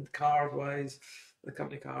everything cars wise, the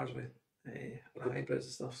company cars with the hybrids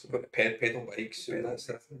and stuff. So. Got the pedal bikes, so that's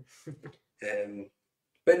it.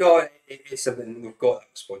 But no, it's something we've got that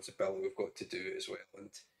responsibility. We've got to do it as well.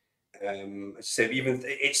 And as I said, even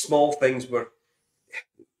it's small things where,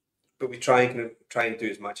 but we try and do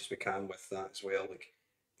as much as we can with that as well. Like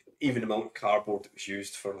even the amount of cardboard that was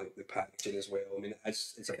used for like the packaging as well. I mean,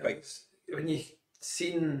 it's a big. When you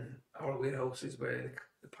seen our warehouses with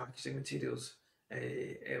the packaging materials,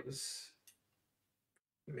 it was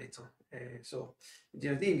mental. So, you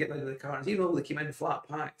know, they even get rid of the cartons, even though they came in flat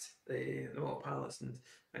packed, the little pallets, and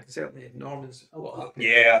I can certainly Norman's a lot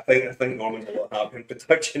happier. Yeah, I think Norman's a lot happier in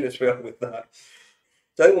production as well with that.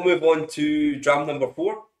 So I think we'll move on to drum number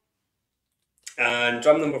 4. And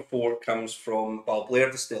drum number 4 comes from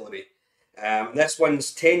Balblair Distillery. This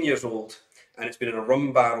one's 10 years old and it's been in a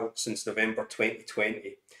rum barrel since November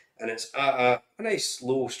 2020. And it's at a nice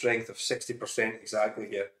low strength of 60% exactly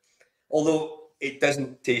here. Although it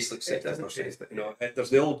doesn't taste like 60%. It doesn't taste like, you know, there's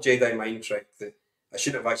the old Jedi mind trick that I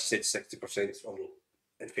shouldn't have actually said 60%. Although,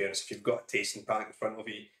 in fairness, if you've got a tasting pack in front of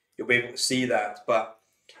you, you'll be able to see that. But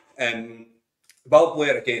um,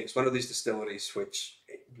 Balblair, again, it's one of these distilleries which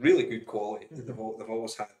really good quality. They've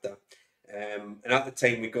always had that. And at the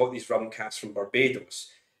time, we got these rum casks from Barbados.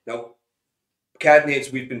 Now,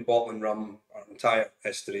 Cadenheads, we've been bottling rum our entire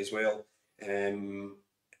history as well. And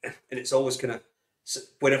it's always kind of,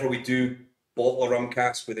 whenever we do bottle a rum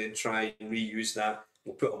cask, we then try and reuse that.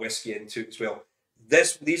 We'll put a whiskey into it as well.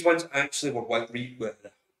 These ones actually were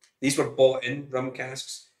these were bought in rum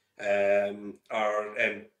casks. Our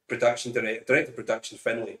production director of production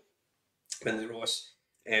Finlay Ross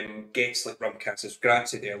gets like rum casks, as Grant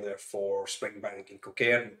said earlier, for Springbank and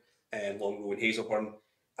Kilkerran and Longrow and Hazelburn,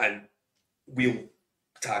 and we'll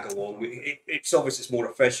tag along. It's obviously it's more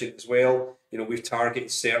efficient as well. You know, we've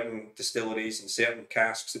targeted certain distilleries and certain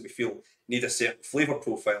casks that we feel need a certain flavour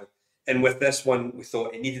profile. And with this one, we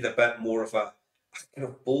thought it needed a bit more of a kind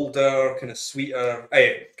of bolder, kind of sweeter,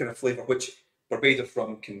 kind of flavour, which Barbados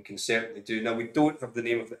rum can certainly do. Now, we don't have the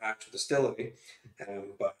name of the actual distillery,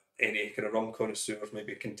 but any kind of rum connoisseurs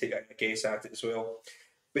maybe can take a guess at it as well.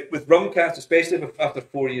 But with rum casks, especially after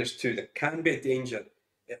 4 years too, there can be a danger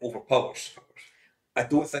it overpowers. I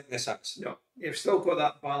don't think this has. no, you've still got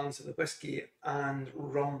that balance of the whiskey and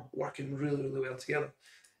rum working really, really well together.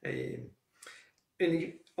 And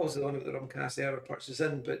you, obviously, on the rum cask there, purchases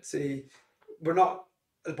in, but we're not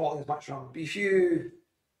bottling as much rum. But if you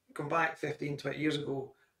come back 15, 20 years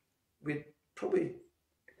ago, we'd probably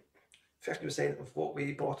 50% of what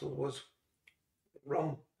we bottled was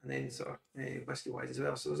rum, and then sort of whiskey wise as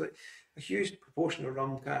well. So there's like a huge proportion of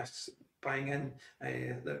rum casks buying in.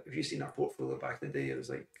 That if you've seen our portfolio back in the day, it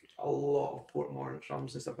was like a lot of Portmore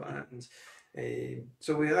rums and stuff like that. And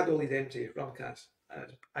so we had all these empty rum casks.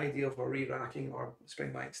 Ideal for re-racking or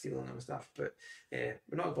Springbank stealing and stuff, but we're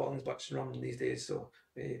not bottling as much rum these days, so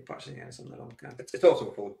purchasing in some of the rum cans. It's also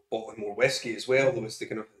probably bottling more whiskey as well, though.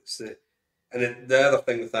 And then the other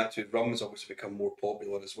thing with that too, rum has obviously become more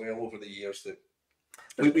popular as well over the years. That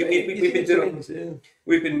we've been doing. Yeah.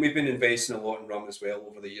 We've been investing a lot in rum as well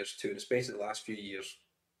over the years too, and especially the last few years.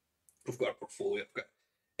 We've got a portfolio, we've got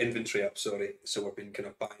inventory up, sorry, so we've been kind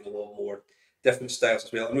of buying a lot more different styles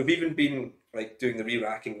as well, and we've even been like doing the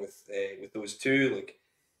re-racking with those two. Like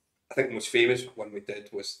I think the most famous one we did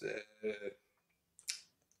was the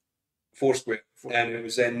Foursquare, and it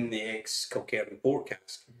was in the ex Kilkerran port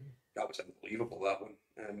cask. That was unbelievable, that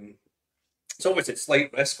one. It's always a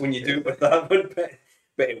slight risk when you do it with that one,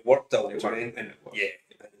 but it worked out. And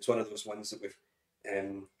it's one of those ones that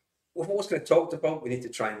we've always kind of talked about. We need to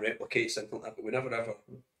try and replicate something like that, but we never ever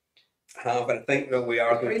have. And I think that we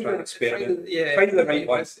are going to try and experiment. Finding the right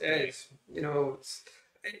one. You know,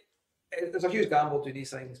 there's a huge gamble to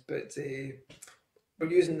these things, but we're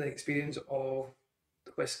using the experience of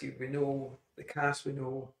the whiskey we know, the cask we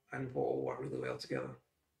know, and what will work really well together.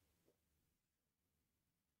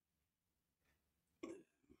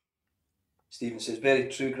 Stephen says, very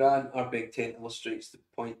true, Grant. Our Big Ten illustrates the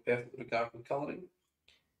point perfectly regarding colouring.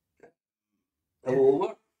 Hello,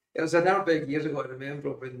 Omar. It was an Ardbeg years ago, I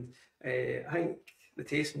remember, when I think the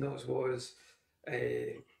tasting notes was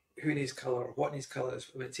who needs colour, or what needs colour is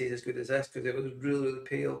when it tastes as good as this, because it was really, really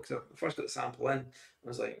pale. Because I first got the sample in, I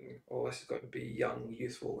was like, oh, this has got to be young,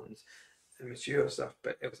 youthful, and mature stuff,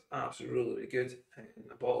 but it was absolutely really, really good. And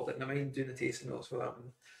I bottled it, and I mind doing the tasting notes for that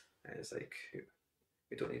one. And it's like,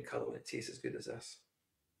 we don't need colour when it tastes as good as this.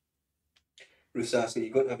 Ruth's asking,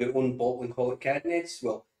 you're going to have your own bottling hall at Cadenhead?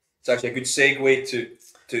 Well, it's actually a good segue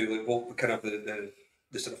to like what kind of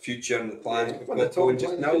the sort of future and the plans we've got going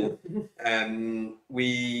just now.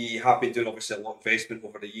 We have been doing obviously a lot of investment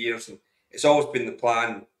over the years, and it's always been the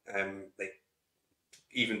plan. Like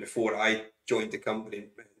even before I joined the company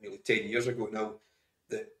nearly 10 years ago now,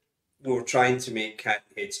 that we were trying to make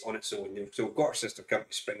Cadenheads on its own. So we've got our sister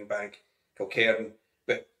company Springbank, Kilcairn,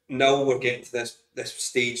 but now we're getting to this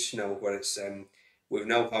stage now where it's we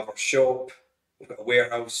now have our shop, we've got a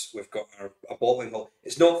warehouse, we've got a bottling hall.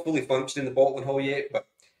 It's not fully functioning the bottling hall yet, but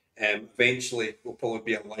eventually we'll probably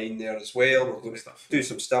be a line there as well. We're going to do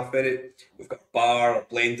some stuff in it. We've got a bar, a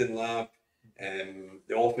blending lab,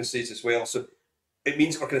 the offices as well. So it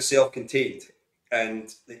means we're kind of self-contained,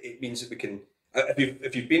 and it means that we can.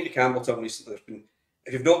 If you've been to Campbelltown recently,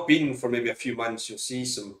 if you've not been for maybe a few months, you'll see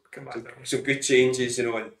some good changes,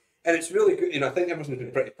 and it's really good. I think everyone's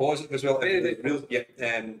been pretty positive as well.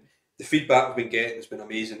 The feedback we've been getting has been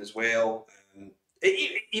amazing as well.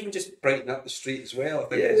 Even just brightening up the street as well. I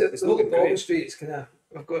think it's the whole looking Baldwin great. Street is kind of,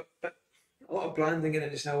 I've got a lot of branding in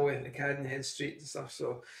it just now in the Cadenhead Street and stuff.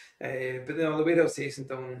 So, but the warehouse tasting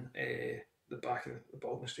down the back of the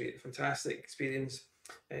Baldwin Street, fantastic experience.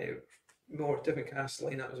 More different cast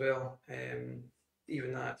lineup as well.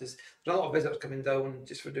 Even that, there's a lot of visitors coming down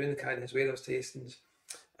just for doing the Cadenhead warehouse tastings,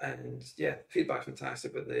 and yeah, feedback's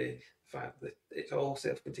fantastic. But the fact that it's all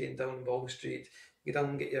self-contained down in Baldwin Street, you go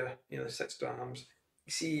down and get your 6 grams.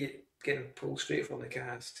 You see it getting pulled straight from the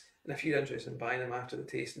cask, and if you're interested in buying them after the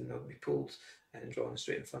tasting, they'll be pulled and drawn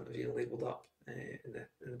straight in front of you and labelled up in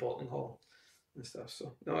the bottling hall and stuff.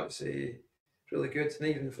 So no, it's really good, and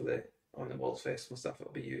even for the on the World Festival stuff,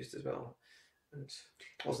 it'll be used as well. And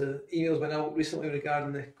also, the emails went out recently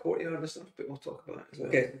regarding the courtyard and stuff, but we'll talk about that as well.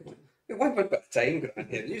 Okay. One bit of time, Grant,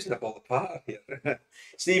 here. Using up all the part here.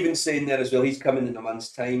 Stephen's saying there as well, he's coming in a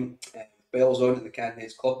month's time. Bell's on at the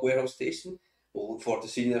Cadenhead Club warehouse station. We'll look forward to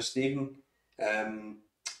seeing there, Stephen.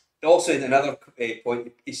 Also, in another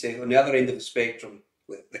point, he said on the other end of the spectrum,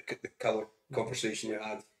 the colour conversation you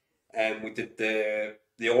had, we did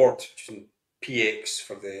the Ord, which is in PX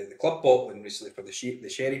for the club bottling recently for the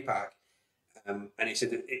sherry pack. And he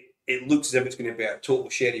said it looks as if it's going to be a total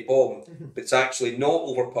sherry bomb, but it's actually not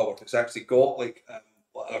overpowered. It's actually got like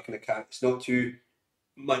other kind of it's not too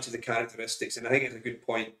much of the characteristics, and I think it's a good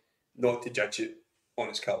point not to judge it on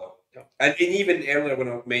its colour. Yeah. And even earlier when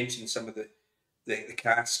I mentioned some of the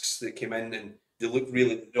casks that came in and they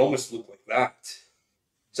almost look like that.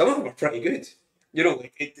 Some of them are pretty good.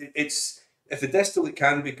 It's if the distillate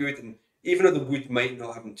can be good, and even though the wood might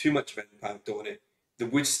not have too much of an impact on it, the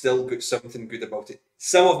wood's still got something good about it.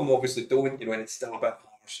 Some of them obviously don't, and it's still a bit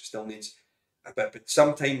harsh, it still needs a bit, but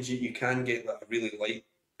sometimes you can get like a really light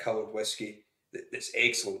coloured whiskey that's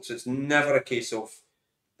excellent. So it's never a case of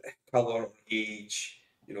colour or age.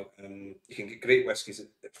 You can get great whiskies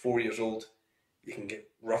at 4 years old. You can get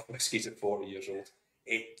rough whiskies at 40 years old.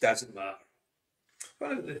 It doesn't matter.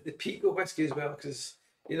 One of the peak of whiskey as well, because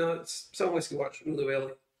some whiskey works really well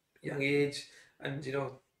at a young age, and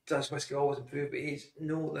does whiskey always improve with age?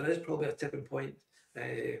 No, there is probably a tipping point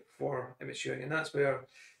for it maturing, and that's where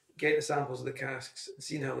getting the samples of the casks and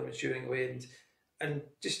seeing how they're maturing away, and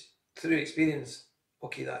just through experience,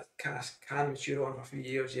 okay, that cask can mature on for a few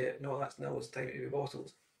years yet. No, that's now it's time to be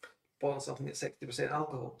bottled. Bottle something at 60%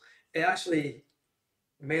 alcohol. It actually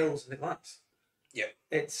melts in the glass. Yeah.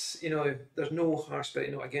 It's, there's no harsh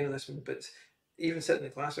spirit note again in this one, but even sitting in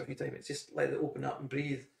the glass for a few times, it's just let it open up and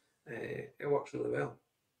breathe. It works really well.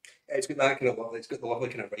 It's got that kind of lovely. It's got the lovely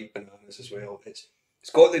kind of ripe bananas as well. It's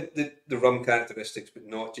got the rum characteristics, but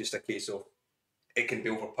not just a case of it can be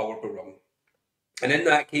overpowered by rum. And in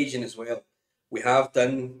that occasion as well, we have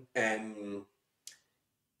done. There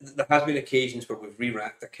has been occasions where we've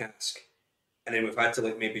re-racked a cask, and then we've had to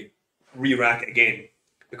maybe re-rack it again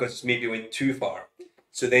because it's maybe went too far.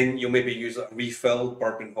 So then you'll maybe use a refilled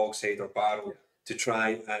bourbon hogshead or barrel to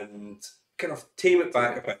try and kind of tame it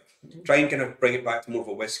back a bit. Try and kind of bring it back to more of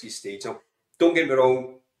a whiskey stage. Now, don't get me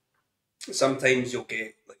wrong, sometimes you'll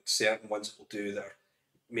get like certain ones that will do their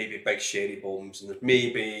maybe big sherry bombs, and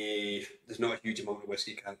there's not a huge amount of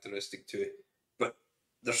whiskey characteristic to it, but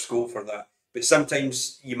there's scope for that. But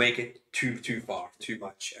sometimes you might get too far, too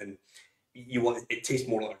much, and it tastes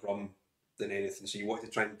more like rum than anything, so you want to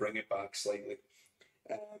try and bring it back slightly.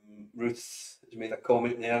 Ruth has made a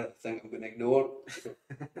comment there that I think I'm going to ignore.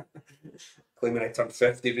 Claiming I turned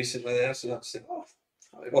 50 recently there, so that's it. Oh,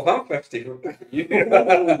 well, I'm 50. You.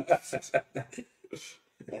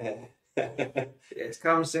 Yes,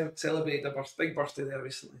 Cameron celebrated a big birthday there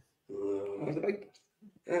recently. Was it big?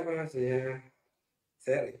 Yeah.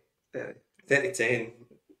 30. 30. 30-10.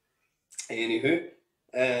 Anywho.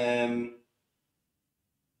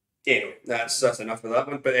 Anyway, that's enough of that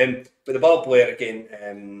one. But the Ball Blair again,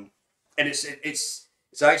 and it's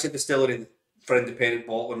actually a distillery for independent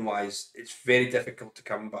bottling wise, it's very difficult to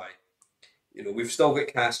come by. We've still got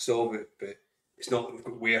casks of it, but it's not that we've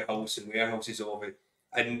got warehouses of it.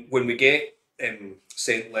 And when we get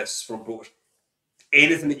sent lists from brokers,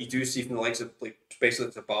 anything that you do see from the likes of, like, especially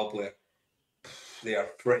the Balblair, they are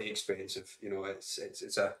pretty expensive. You know, it's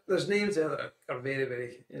a There's names there that are very,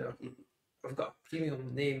 very, I've got a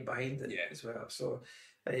premium name behind it as well. So,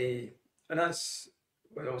 and that's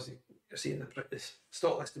well, obviously you're seeing the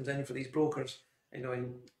stock listings in for these brokers,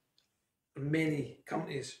 and many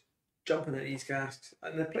companies jumping at these casks,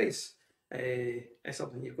 and the price is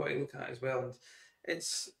something you've got to look at as well. And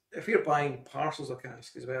it's if you're buying parcels of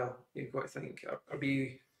casks as well, you've got to think: are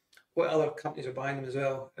we what other companies are buying them as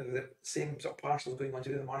well? Are the same sort of parcels going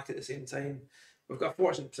onto the market at the same time? We've got a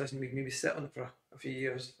fortunate position; we can maybe sit on it for a few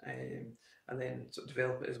years and then sort of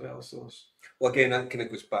develop it as well. So, well, again, that kind of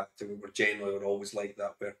goes back to we're always like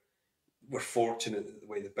that, where we're fortunate that the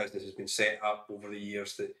way the business has been set up over the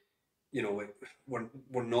years that, you know,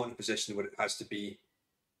 we're not in a position where it has to be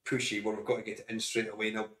pushy, where we've got to get it in straight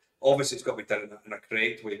away. Now, obviously, it's got to be done in a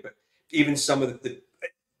correct way, but even some of the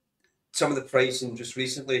pricing just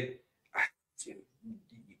recently,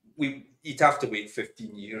 you'd have to wait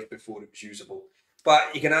 15 years before it was usable.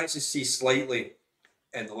 But you can actually see slightly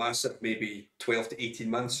in the last maybe 12 to 18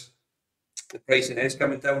 months, the pricing is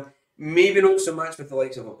coming down. Maybe not so much with the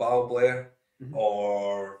likes of a Balblair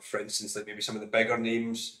or, for instance, like maybe some of the bigger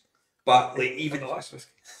names, but like even the last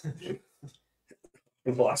whiskey.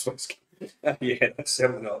 the last whiskey. Yeah, that's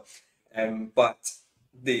certainly not. But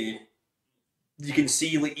you can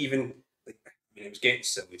see like even like, I mean, it was getting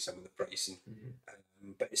silly, some of the pricing,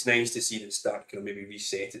 but it's nice to see that it's starting to kind of maybe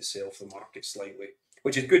reset itself, the market slightly,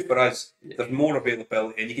 which is good for us. Yeah. There's more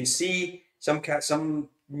availability, and you can see some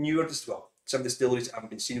newer some distilleries that haven't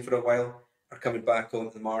been seen for a while are coming back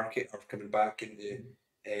onto the market, or coming back into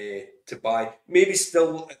to buy. Maybe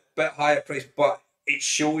still a bit higher price, but it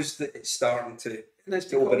shows that it's starting to. And it's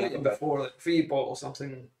been commented before that if we bought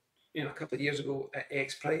something, a couple of years ago at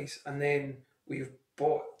X price, and then we've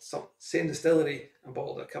bought some same distillery and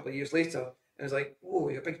bought it a couple of years later, and it's like, oh,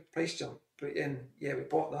 a big price jump. But then, yeah, we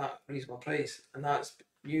bought that reasonable price, and that's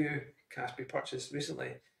new cash we purchased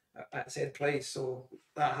recently at said price. So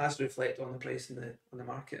that has to reflect on the price in the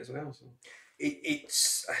market as well. So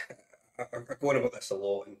it's I go on about this a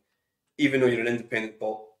lot, and even though you're an independent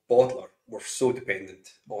bottler, we're so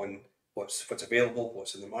dependent on what's available,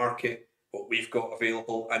 what's in the market, what we've got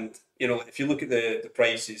available, and if you look at the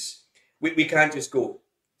prices, we can't just go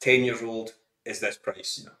 10 years old is this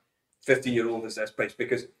price, 15-year-old is this price,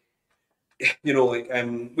 because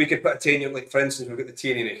we could put a 10-year, like for instance, we've got the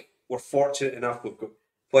Tierney. We're fortunate enough, we've got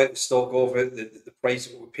plenty of stock of it. The price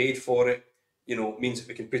that we paid for it, means that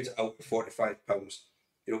we can put it out for £45.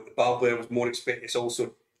 The Balblair was more expensive. It's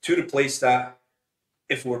also to replace that.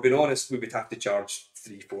 If we're being honest, we would have to charge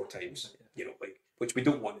 3-4 times. Which we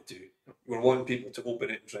don't want to do. We're wanting people to open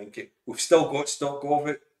it and drink it. We've still got stock of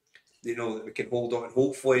it, that we can hold on, and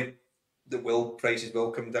hopefully prices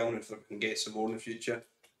will come down if we can get some more in the future.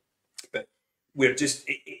 But we're just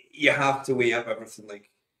you have to weigh up everything.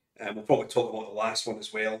 We'll probably talk about the last one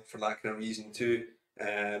as well for that kind of reason too.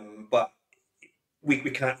 But we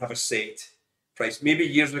can't have a set price. Maybe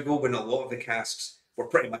years ago when a lot of the casks were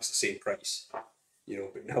pretty much the same price, but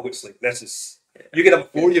now it's like this is. You get a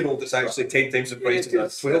 4-year-old that's actually 10 times the price of a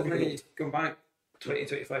 12-year-old. Going back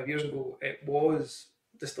 20-25 years ago, it was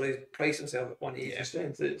distilleries pricing themselves at one age and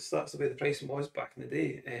strength. That's the way the pricing was back in the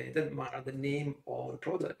day. It didn't matter the name of the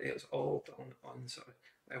product; it was all on sort of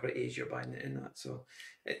whatever age you're buying it in that. So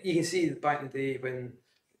you can see back in the day when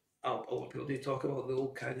a lot of people do talk about the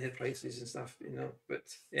old Cadenhead prices and stuff, but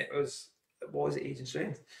it was age and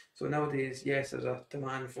strength. So nowadays, yes, there's a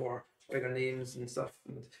demand for bigger names and stuff,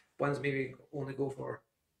 and ones maybe only go for,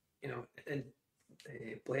 in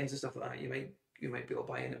blends and stuff like that. You might be able to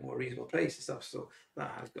buy in at more reasonable price and stuff. So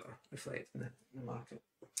that has got to reflect in the market.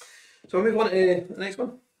 So we'll move on to the next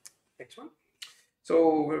one.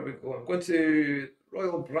 So where we go? I'm going to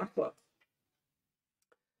Royal Bracklet.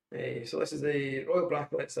 So this is the Royal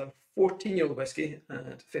Bracklet. It's a 14-year-old whiskey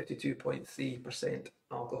at 52.3%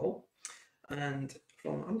 alcohol, and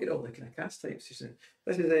I'm getting all the kind of cast types.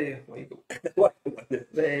 This is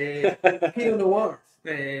the Pinot Noir.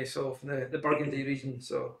 So from the Burgundy region.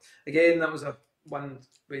 So again, that was a one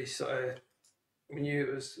we sort of we knew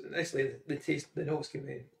it was initially the notes came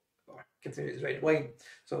in or considered as red wine.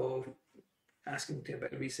 So asking to a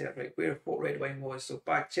bit of research, right, what red wine was. So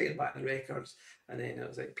checking back in the records, and then it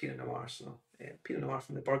was like Pinot Noir. So Pinot Noir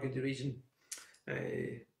from the Burgundy region.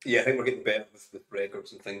 Yeah, I think we're getting better with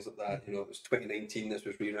records and things like that. It was 2019. This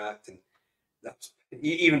was re-racked, and that's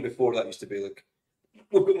even before that used to be like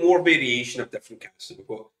we've got more variation of different casks. We've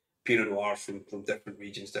got Pinot Noir from different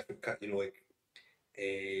regions, different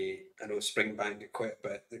I know Springbank get quite a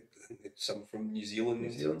bit. I think it's some from New Zealand.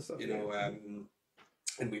 New Zealand stuff. You know,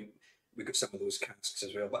 and we got some of those casks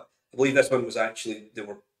as well. But I believe this one was actually they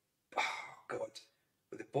were, oh God,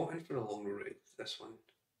 but they bought in for a longer rate. This one,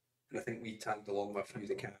 and I think we tagged along with a few of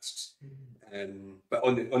the casks. But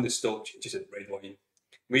on the stock, just said red wine.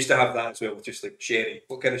 We used to have that as well, with just like sherry.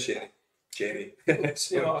 What kind of sherry? Sherry.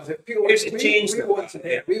 So, You know, people it's changed. we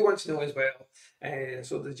want to know as well,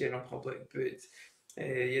 so the general public. But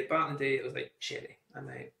yeah, back in the day, it was like sherry, and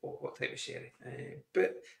like, what type of sherry?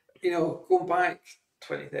 But you know, going back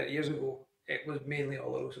 20, 30 years ago, it was mainly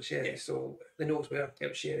Oloroso sherry. Yeah. So the notes were it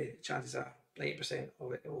was sherry. The chances are 90%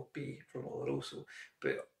 of it will be from Oloroso.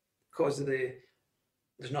 But because of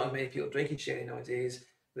there's not as many people drinking sherry nowadays,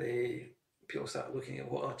 people start looking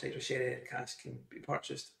at what other types of sherry casks can be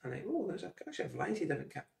purchased, and like, oh, there's actually a variety of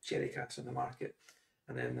different sherry casks on the market.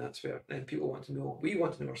 And then that's where then people want to know. We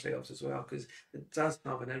want to know ourselves as well, because it does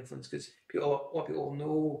have an influence. Because a lot of people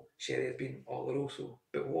know sherry has been Oloroso,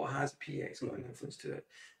 but what has PX got an influence to it?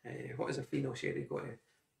 What has a Fino sherry got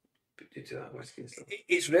to do to that whiskey and stuff?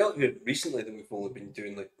 It's relatively recently that we've only been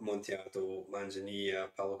doing like Monteado, Manzanilla,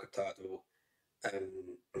 Palo Cortado,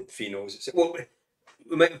 Finos. Well,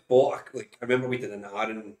 we might have bought like I remember we did an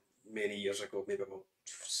Aaron many years ago, maybe about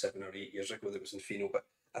 7 or 8 years ago, that was in Fino, but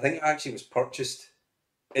I think it actually was purchased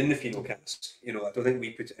in the Fino cask. You know, I don't think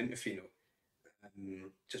we put it into Fino.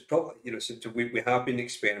 Just probably, you know, so we have been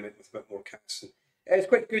experimenting with a bit more casks. And it's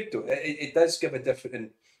quite good though. It does give a different, and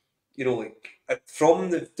you know, like from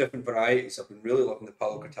the different varieties, I've been really loving the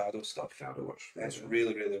Palo Cortado stuff. Cortado works. It's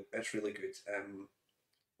really, it's really good.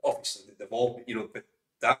 Obviously they've all, you know, but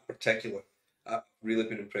that particular, I've really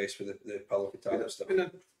been impressed with the Palo Cortado stuff.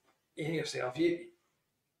 You yourself, a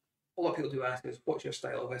lot of people do ask us, what's your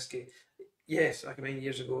style of whiskey? Yes, like 9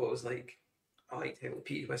 years ago, it was like, I liked heavily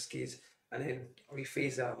peated whiskies, and then we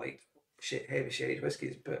phased that like heavy sherry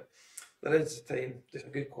whiskies, but there is a time there's a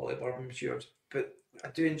good quality bourbon matured, but I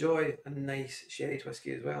do enjoy a nice sherry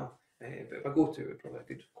whiskey as well. But if I go to it, probably a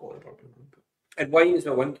good quality bourbon one. And wine as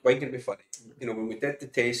well, wine can be funny. You know, when we did the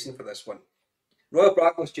tasting for this one, Royal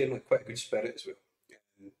Bracken's generally quite a good spirit as well.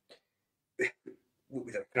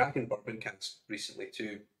 We did a cracking bourbon cask recently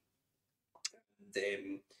too.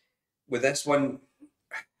 And with this one,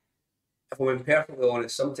 if I'm being perfectly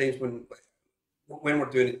honest, sometimes when we're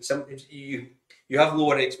doing it, sometimes you have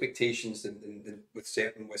lower expectations than with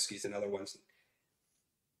certain whiskies and other ones.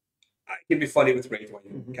 It can be funny with red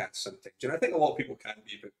wine casks sometimes, and I think a lot of people can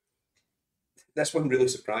be, but this one really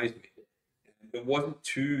surprised me. It wasn't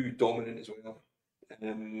too dominant as well.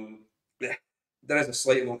 There is a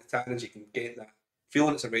slight amount of tannins, you can get that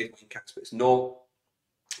feeling it's a red wine cask, but it's not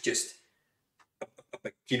just a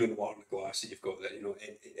big Pinot Noir in the glass that you've got there. You know,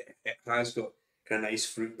 it has got kind of nice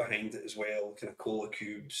fruit behind it as well, kind of cola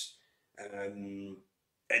cubes, and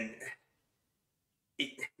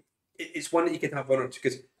it's one that you can have one or two.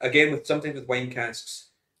 Because again, sometimes with wine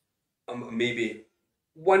casks, maybe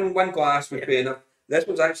one glass would be enough. This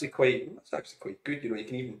one's actually quite good. You know, you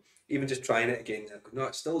can even just trying it again. No,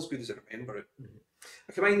 it's still as good as I remember it.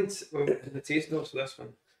 I can mind the taste notes for this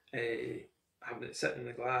one, having it sitting in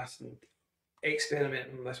the glass and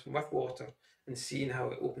experimenting with this one with water and seeing how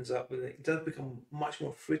it opens up. And it does become much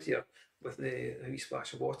more fruitier with the wee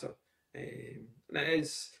splash of water. And it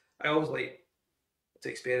is, I always like to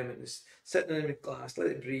experiment. Just sitting in the glass, let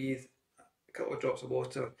it breathe, a couple of drops of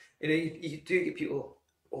water. And you do get people,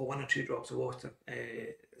 one or two drops of water,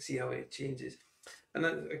 see how it changes. And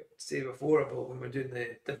then I say before about when we're doing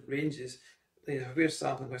the different ranges, if we're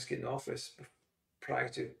sampling whiskey in the office prior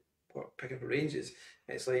to picking up ranges,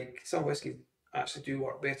 it's like some whiskey actually do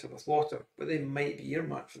work better with water, but they might be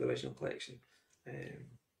earmarked for the original collection.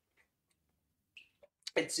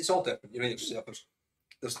 It's all different, you know yourself.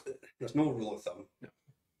 There's no rule of thumb. No.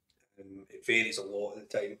 It varies a lot at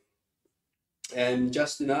the time.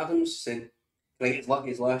 Justin Adams saying, "Can I get as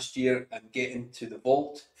lucky as last year and get into the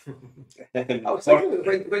vault?" I was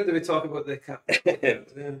thinking, when do we talk about the cap?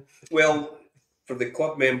 Well, for the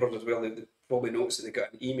club members as well, they probably noticed that they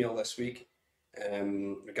got an email this week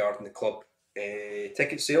regarding the club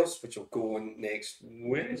ticket sales, which will go on next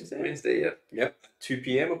Wednesday. Wednesday, yeah. Yep, at 2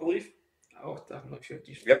 p.m. I believe. Oh, I'm not sure.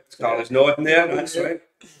 Yep, Carly's nodding there. That's right.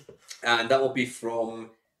 And that will be from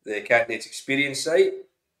the Cadenhead Experience site.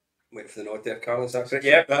 Wait for the nod there, Carl. Is that right?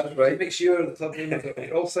 Yeah, that's right. Make sure the club members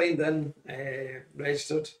are all signed in,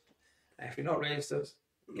 registered. If you're not registered,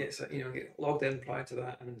 get logged in prior to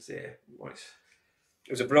that and say what.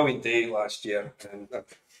 It was a brilliant day last year, and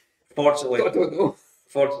fortunately, I don't know.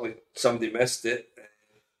 Fortunately, somebody missed it.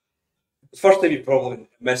 The first time you probably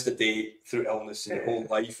missed a day through illness in your whole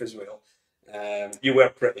life as well. You were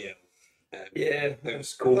pretty ill. Yeah, It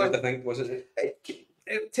was COVID, I think, was it?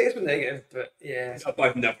 it tastes negative, but yeah.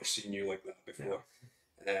 I've never seen you like that before.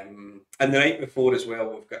 And the night before as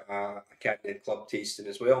well, we've got a Cadenhead club tasting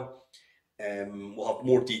as well. We'll have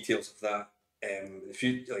more details of that in the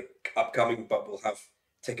future, like upcoming, but we'll have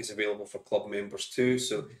tickets available for club members too.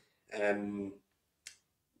 So um,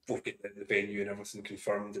 we'll get the venue and everything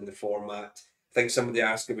confirmed in the format. I think somebody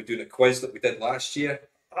asked if we're doing a quiz that we did last year.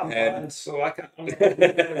 I'm bad, so I can't.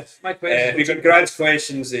 My questions. He got Grant's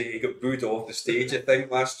questions. He got booed off the stage, I think,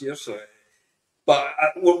 last year. So, but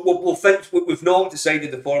we'll think. We've not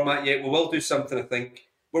decided the format yet. We will do something. I think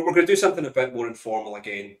we're going to do something a bit more informal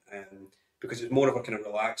again, because it's more of a kind of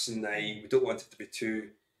relaxing night. We don't want it to be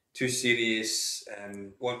too serious.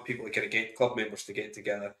 We want people to kind of get club members to get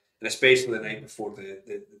together, and especially the night before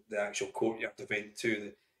the actual courtyard event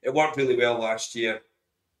too. It worked really well last year.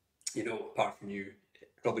 You know, apart from you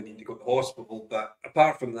probably need to go to the hospital, but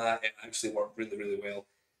apart from that, it actually worked really, really well.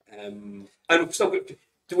 And we've still got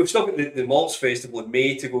the Malts Festival in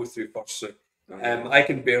May to go through first. So I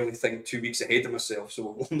can barely think 2 weeks ahead of myself,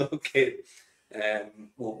 so we'll not get.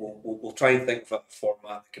 We'll try and think of a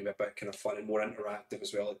format that can be a bit kind of fun and more interactive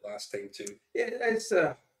as well, like last time too. Yeah, it's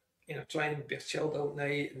trying to be a chilled out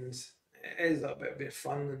night, and it is a bit of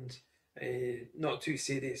fun and not too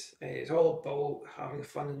serious. It's all about having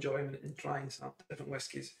fun, enjoyment, and trying some different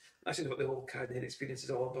whiskies. That's just what the whole Cadenhead experience is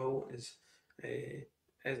all about. Is a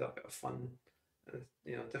bit of fun,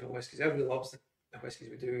 different whiskies. Everybody loves the whiskies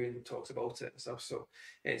we do and talks about it and stuff. So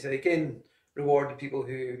it's again rewarding people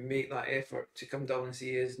who make that effort to come down and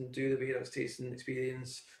see us and do the warehouse tasting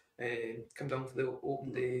experience. Come down for the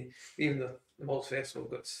open day. Even the Malts Festival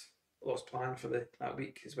got lots planned for that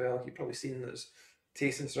week as well. You've probably seen there's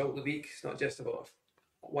tastings throughout the week. It's not just about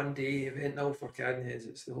a one day event now for Cadenheads,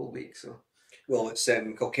 it's the whole week. So well, it's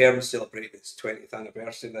Kilkerran's celebrating its 20th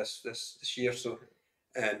anniversary this year. So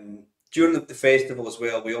during the festival as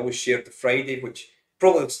well, we always shared the Friday, which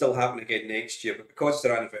probably will still happen again next year. But because it's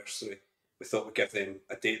their anniversary, we thought we'd give them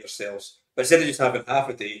a day themselves. But instead of just having half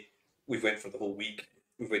a day, we went for the whole week.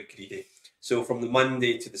 We went greedy. So from the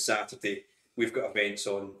Monday to the Saturday, we've got events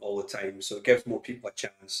on all the time. So it gives more people a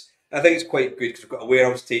chance. And I think it's quite good because we've got a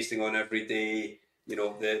warehouse tasting on every day. You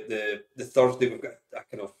know, the Thursday we've got a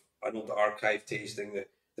kind of an old archive tasting.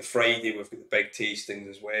 The Friday we've got the big tastings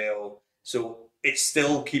as well. So it's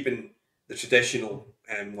still keeping the traditional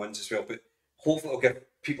ones as well, but hopefully it'll give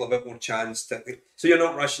people a bit more chance to. So you're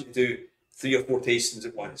not rushing to do 3 or 4 tastings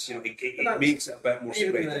at once. You know, it makes it a bit more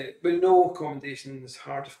spread. With no accommodation, it's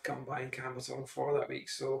hard to come by in Campbelltown for that week.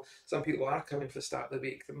 So some people are coming for the start of the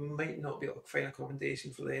week. They might not be able to find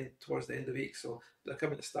accommodation for the end towards the end of the week, so they're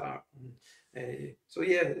coming to start. And, so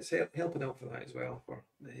yeah, it's helping out for that as well for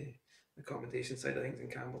the accommodation side of things in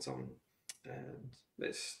Campbelltown. And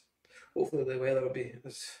it's hopefully the weather will be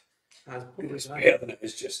as good as better than it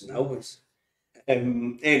is just now.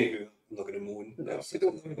 Anywho, I'm not going to moan. No,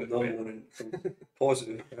 I'm not moaning.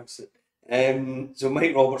 Positive. That's it. So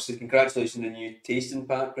Mike Robertson, congratulations on the new tasting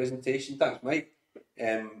pack presentation. Thanks, Mike.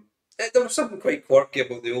 There was something quite quirky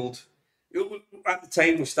about the old. At the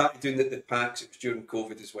time we started doing the packs, it was during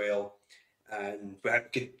COVID as well, and we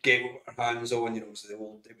could get our hands on. You know,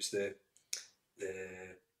 it was the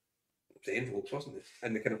envelopes, wasn't it?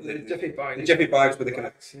 And the kind of the jiffy bags. The jiffy bags with the kind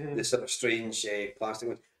of the sort of strange plastic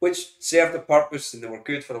ones, which served a purpose and they were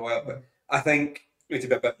good for a while. But I think we need to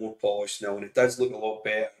be a bit more polished now, and it does look a lot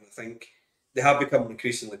better. And I think they have become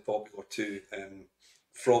increasingly popular too.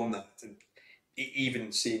 From that, and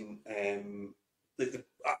even seeing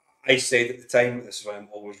I said at the time, this is why I'm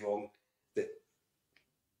always wrong, that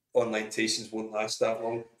online tastings won't last that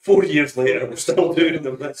long. 4 years later, we're still doing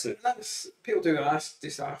them. That's people do ask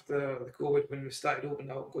just after the COVID when we started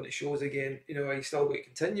opening up, going to shows again. You know, are you still going to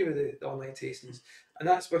continue with the online tastings? And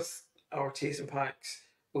that's with our tasting packs.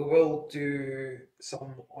 We will do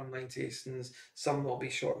some online tastings. Some will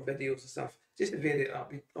be short videos and stuff. Just to vary it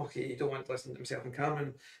up. Okay, you don't want to listen to himself and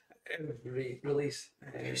Cameron every release.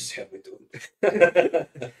 You certainly don't.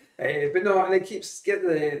 But no, and it keeps get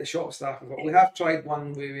the shop staff involved. We have tried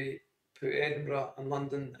one where we put Edinburgh and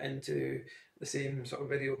London into the same sort of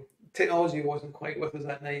video. Technology wasn't quite with us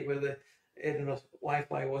that night, where the Edinburgh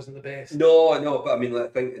Wi-Fi wasn't the best. No, but I mean, I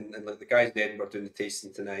think and like the guys in Edinburgh doing the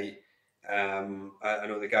tasting tonight. I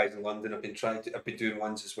know the guys in London have been doing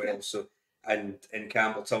ones as well. So and in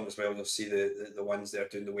Campbelltown as well, you'll see the ones there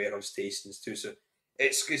doing the warehouse tastings too. So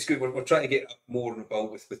it's good. We're trying to get more and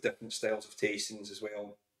about with different styles of tastings as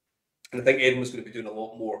well. And I think Edinburgh's going to be doing a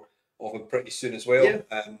lot more of them pretty soon as well. Yeah.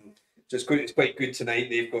 So it's quite good tonight.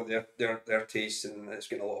 They've got their taste, and it's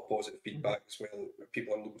getting a lot of positive feedback as well.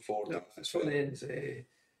 People are looking forward to No, it it's as well. funny, and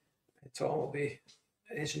Tom will be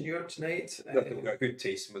in Europe tonight. They've got a good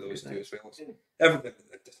taste with those two as well. Yeah. Everything,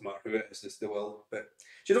 it doesn't matter who it is, they will. But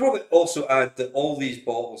do you know what? Also add that all these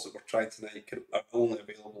bottles that we're trying tonight are only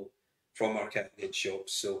available from our Cadenhead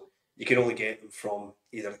shops. So you can only get them from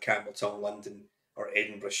either the Campbelltown, London, or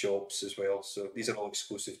Edinburgh shops as well. So these are all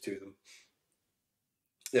exclusive to them.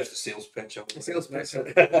 There's the sales pitch. The sales pitch.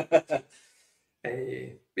 But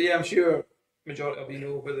yeah, I'm sure majority of you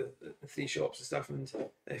know about the three shops and stuff, and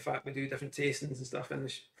the fact we do different tastings and stuff. And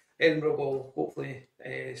Edinburgh will hopefully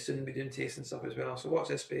soon be doing tasting stuff as well. So watch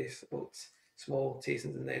this space. About small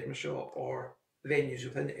tastings in the Edinburgh shop or venues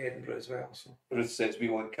within Edinburgh as well. So Ruth says we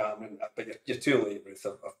want Cameron, but you're too late, Ruth.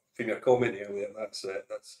 From your comment earlier, that's it.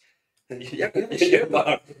 That's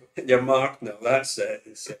you're marked now. That's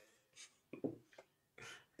it.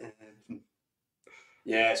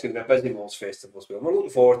 Yeah, it's going to be a busy Malls Festival as well. We're looking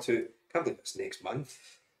forward to. Can't believe it's next month.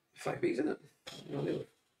 5 weeks, isn't it? No, nearly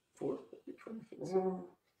 4.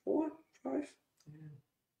 4, 5. Yeah.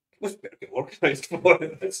 Must better get organised for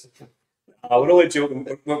it. We're only joking.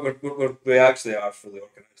 We actually are fully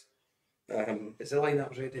organised. Is the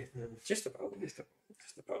lineup ready? Just about.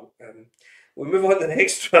 We'll move on to the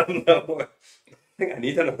next round now. I think I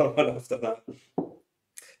need another one after that. I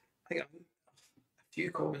think a few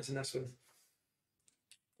comments in this one.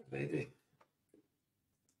 Ready?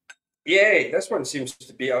 Yeah, this one seems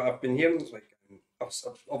to be. I've been hearing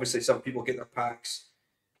obviously some people get their packs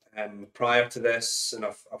prior to this, and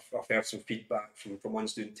I've heard some feedback from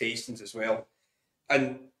ones doing tastings as well.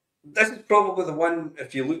 And this is probably the one,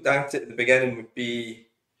 if you looked at it at the beginning, would be.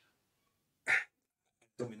 I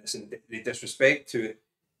don't mean this in any disrespect to it.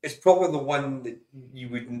 It's probably the one that you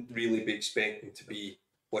wouldn't really be expecting to be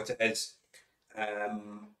what it is.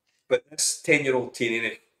 But this 10-year-old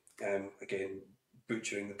Teenanic, again,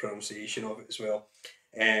 butchering the pronunciation of it as well,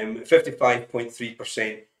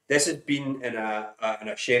 55.3%. This has been in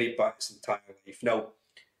a sherry butt its entire life. Now,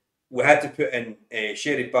 we had to put in a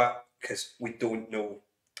sherry butt because we don't know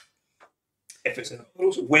if it's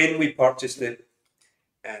when we purchased it.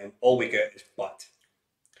 All we get is butt.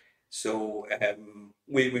 So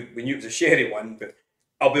we knew it was a sherry one, but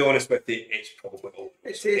I'll be honest with you, it's probably all.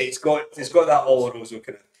 It's got that Oloroso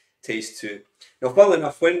kind of taste to it. Now, funnily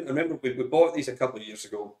enough, I remember we bought these a couple of years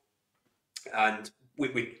ago, and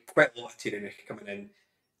we quite a lot of Teenanic coming in,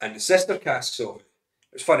 and the sister casks of it.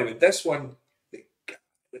 It was funny with this one, the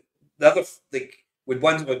other with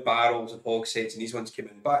ones with barrels and hogsheads, and these ones came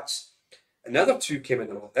in butts, and the other two came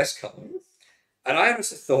in about this colour. And I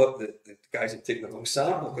honestly thought that the guys had taken the wrong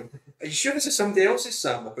sample. But are you sure this is somebody else's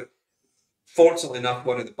sample? But fortunately enough,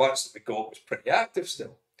 one of the butts that we got was pretty active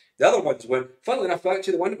still. The other ones were, funnily enough,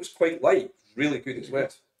 actually the one that was quite light, really good as well.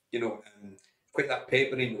 Quite that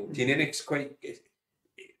peppery note. Teenanic's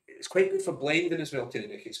it's quite good for blending as well.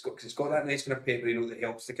 Teenanic, it's got that nice kind of peppery note that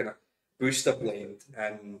helps to kind of boost a blend.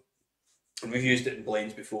 And we've used it in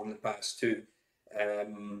blends before in the past too.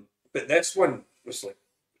 But this one was like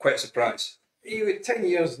quite a surprise. You got 10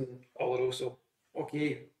 years in Oloroso.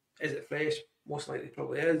 Okay, is it fresh? Most likely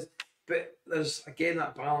probably is. But there's again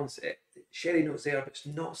that balance. Sherry notes there, but it's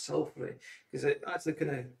not sulphury. Because that's the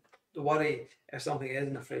kind of the worry if something is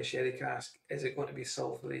in a fresh sherry cask. Is it going to be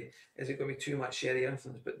sulphury? Is it going to be too much sherry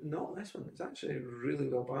influence? But not this one. It's actually really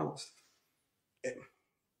well balanced.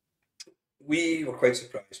 We were quite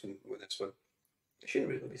surprised with this one. It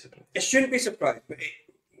shouldn't really be surprised. It shouldn't be surprised, but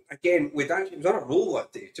again, it was on a roll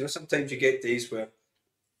that day. Do you know, sometimes you get days where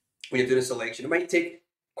when you're doing a selection, it might take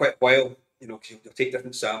quite a while, because you'll take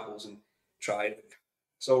different samples and try it.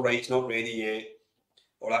 It's all right, it's not ready yet,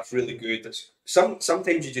 or that's really good.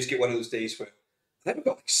 Sometimes you just get one of those days where I think we've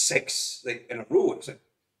got like 6 in a row. It's like,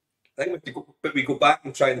 I think we have to go, but we go back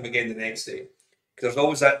and try them again the next day because there's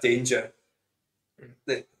always that danger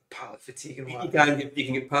that palate fatigue and you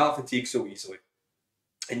can get palate fatigue so easily.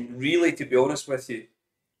 And really, to be honest with you,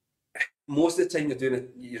 most of the time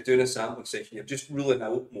you're doing a sampling session, you're just ruling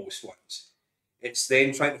out most ones. It's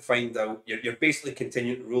then trying to find out. You're basically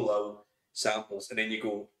continuing to rule out samples, and then you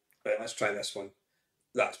go, right, let's try this one.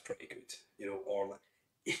 That's pretty good, Or like,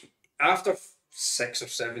 after 6 or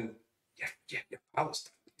 7, your palate's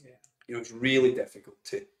done. Yeah. It's really difficult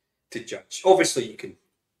to judge. Obviously, you can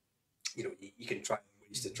try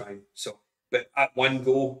ways to try so, but at one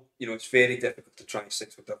go, it's very difficult to try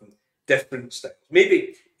 6 or 7 different styles.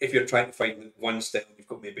 Maybe if you're trying to find one style, you've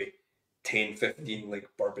got maybe 10, 15 like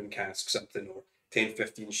bourbon cask something, or 10,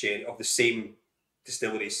 15 sherry of the same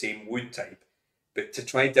distillery, same wood type. But to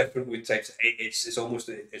try different wood types,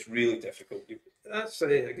 it's really difficult. That's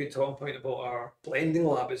a good talking point about our blending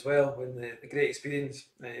lab as well. When the great experience,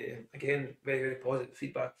 again, very positive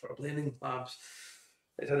feedback for our blending labs.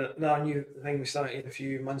 It's another new thing we started a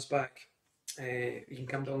few months back. You can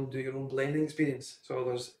come down and do your own blending experience. So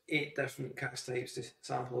there's 8 different cast types to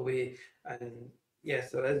sample away, and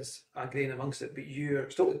yes, there is a grain amongst it, but you're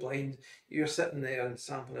totally blind. You're sitting there and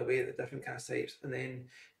sampling away the different cast types, and then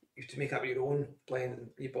you have to make up your own blend. And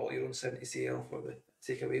you bought your own 70cl for the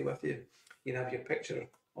takeaway with you. You can have your picture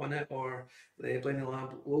on it or the Blending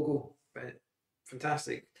Lab logo. But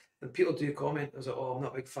fantastic. And people do comment, as oh, I'm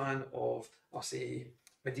not a big fan of, I'll say,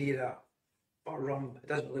 Madeira or rum. It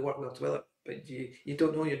doesn't really work well together. But you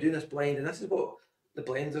don't know you're doing this blind, and this is what the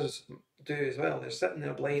blenders do as well. They're sitting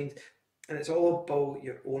there blind, and it's all about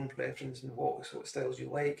your own preference and what sort of styles you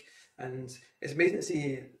like. And it's amazing to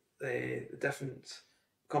see the different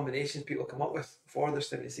combinations people come up with for their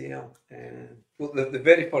 70cl. Well, the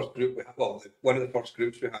very first group we had, one of the first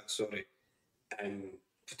groups we had, sorry,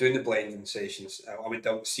 for doing the blending sessions, I went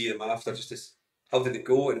down to see them after just to how did it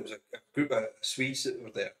go, and it was a group of Swedes that were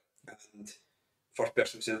there, and first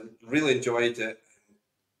person said really enjoyed it,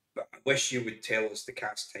 but I wish you would tell us the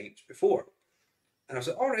cast types before. And I was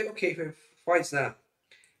like, all right, okay, why is that?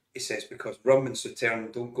 He says because rum and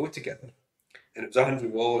Sauterne don't go together. And it was Andrew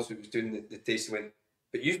Wallace who was doing the tasting. Went,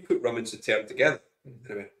 but you've put rum and Sauterne together. And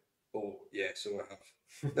I went, oh yeah, so I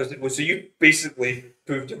have. Well, so you basically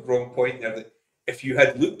proved your wrong point there. That if you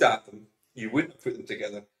had looked at them, you wouldn't have put them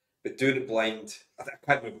together. But doing it blind, I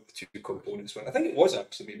can't remember what the 2 components were. I think it was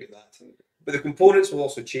actually maybe that. But the components will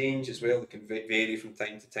also change as well. They can vary from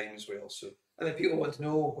time to time as well. So, and then people want to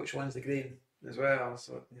know which one's the grain as well.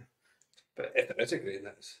 So, yeah. But if there is a grain,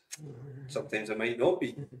 that's sometimes it might not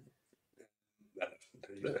be.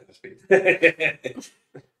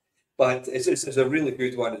 But it's a really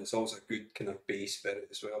good one, and it's also a good kind of base spirit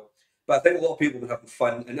as well. But I think a lot of people are having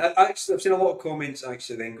fun, and I've seen a lot of comments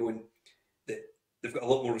actually then going that they've got a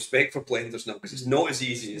lot more respect for blenders now because it's not as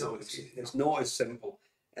easy as it looks. It's not as simple.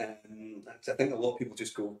 I think a lot of people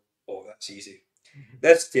just go, "Oh, that's easy."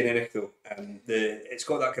 That's generic though. It's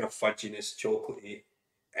got that kind of fudginess, chocolatey.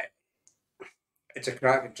 It's a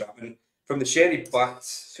cracking trap, and from the sherry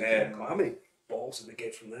butts, how many balls did we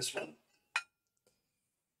get from this one?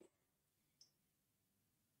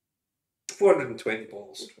 420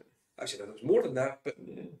 balls. Actually, no, there was more than that, but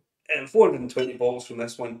 420 balls from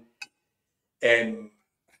this one.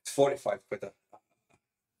 It's 45 quid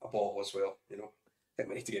a ball as well. You know, I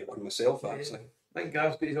think I need to get one myself actually. I think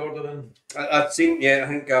Gav's got his order in. I've seen, I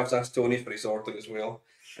think Gav's asked Tony for his order as well.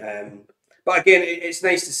 But again, it's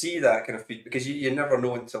nice to see that kind of feedback because you never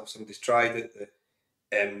know until somebody's tried it.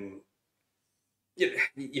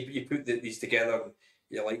 You put these together and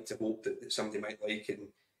you like to hope that somebody might like it. And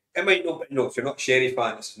it might not, if you're not a sherry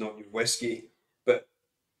fan, this is not your whiskey. But,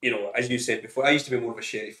 as you said before, I used to be more of a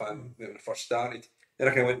sherry fan when I first started. Then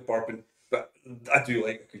I kind of went to bourbon. But I do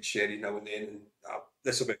like a good sherry now and then. And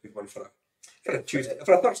this will be a good one for a Tuesday,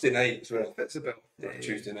 for a Thursday night as well. Fits a bill.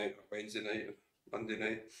 Tuesday night or Wednesday night or Monday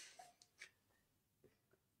night.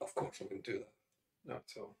 Of course I'm going to do that. Not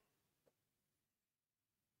at all.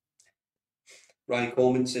 Ryan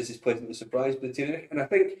Coleman says he's pleasantly surprised by the teneric, and I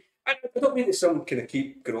think I don't mean to sound kind of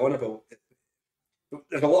keep going on about it.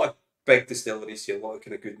 There's a lot of big distilleries here, a lot of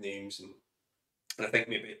kind of good names, and I think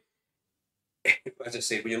maybe, as I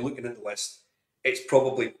say, when you're looking at the list, it's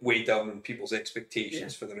probably way down on people's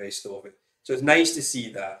expectations for the rest of it. So it's nice to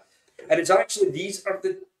see that, and it's actually these are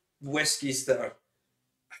the whiskies that are.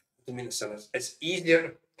 I don't mean to sound it's easier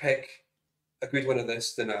to pick a good one of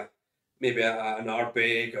this than maybe an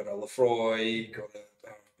Ardbeg or a Lafroig or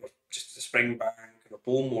just a Springbank or a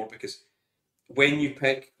Bowmore, because when you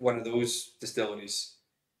pick one of those distilleries,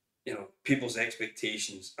 people's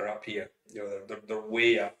expectations are up here. They're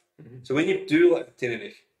way up. Mm-hmm. So when you do like a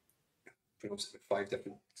Tenerife, pretty much 5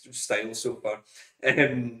 different styles so far,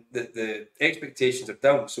 the expectations are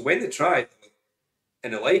down. So when they try it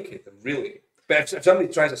and they like it, they're really. But if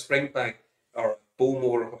somebody tries a Springbank or a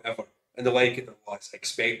Bowmore or whatever, and they like it, well, it's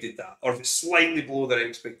expected that. Or if it's slightly below their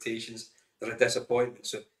expectations, they're a disappointment.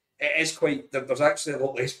 So it is quite, there's actually a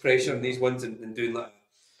lot less pressure on these ones than doing like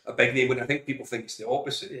a big name, when I think people think it's the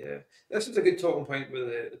opposite. Yeah, this was a good talking point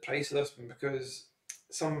with the price of this one, because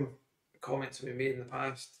some comments have been made in the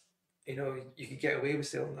past, you could get away with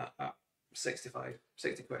selling that at 60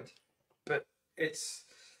 quid. But it's,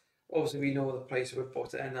 obviously we know the price we've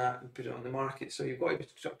bought it in at and put it on the market, so you've got to be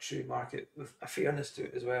structured market with a fairness to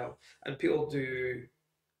it as well. And people do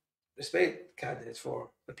respect Cadenhead for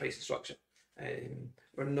the pricing structure.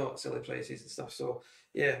 We're not silly prices and stuff. So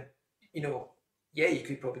yeah, yeah, you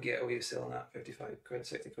could probably get away with selling that 55 quid,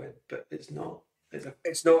 60 quid, but it's not.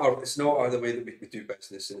 It's not our the way that we do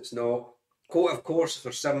business, and it's not. Of course,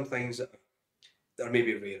 there's some things that are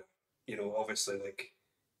maybe rare. You know, obviously, like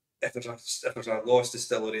if there's a lost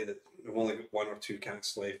distillery that we've only got one or two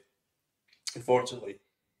casks left, unfortunately,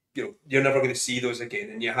 you know, you're never going to see those again,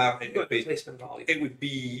 and You've got replacement value. it would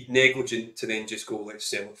be negligent to then just go, let's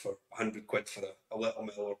sell it for 100 quid for a little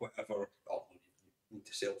mill or whatever. Oh, you need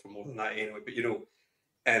to sell it for more than that anyway. But you know,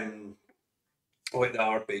 like the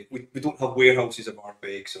Ardbeg, we don't have warehouses of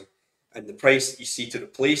Ardbegs, and the price that you see to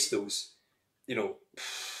replace those, you know,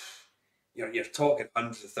 you're talking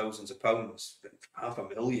hundreds of thousands of pounds,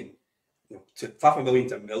 $500,000, you know, to $500,000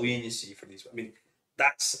 to $1 million. You see for these, I mean,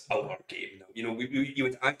 that's our game now. You know, you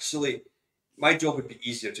would actually, my job would be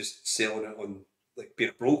easier just selling it on, like being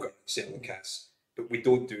a broker and selling casks, but we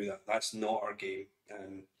don't do that. That's not our game.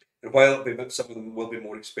 And while some of them will be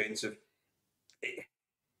more expensive, it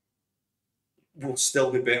will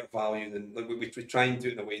still be better value than, like we try and do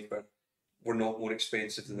it in a way where we're not more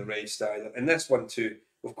expensive than the rest either. And this one too,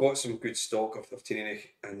 we've got some good stock of Cadenhead,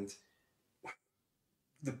 and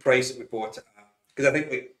the price that we bought it at, because I think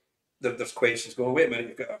like there's questions going, wait a minute,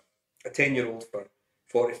 you've got a 10-year-old for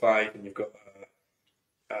 45, and you've got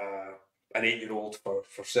an 8-year-old for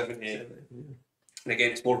 70. Yeah. And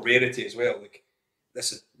again, it's more rarity as well. Like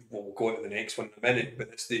this is, well, we'll go into the next one in a minute, but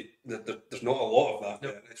it's there's not a lot of that.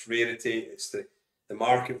 Nope. It's rarity. It's the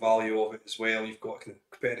market value of it as well. You've got a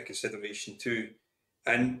bit of consideration too,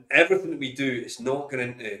 and everything that we do is not going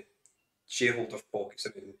into shareholders' pockets.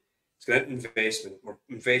 I mean, it's going into investment. We're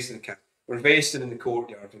investing in we're investing in the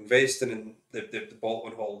courtyard. We're investing in the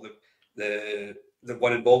Bolton Hall, the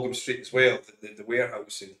one in Balgham Street as well, the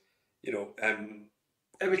warehouse, and you know,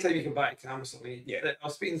 every time you come back to Amazon, yeah. I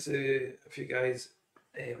was speaking to a few guys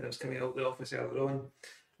when I was coming out of the office earlier on.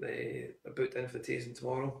 They booked in for the tasting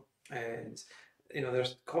tomorrow, and you know,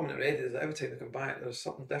 there's common already is that every time they come back, there's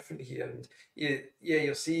something different here, and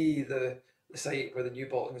you'll see the site where the new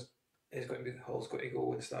bottling is going to be, the hall's going to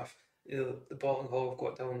go and stuff. You know, the bottling hall we've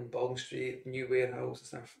got down Balgham Street, new warehouse and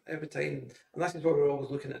stuff. Every time, and that's what we're always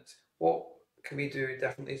looking at. What can we do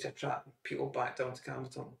differently to attract people back down to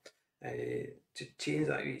Campbelltown? To change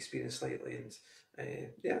that experience slightly, and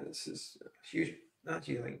yeah, this is huge.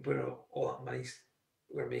 Actually, like where all that money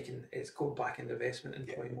we're making is going back into investment and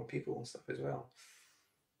employing more people and stuff as well.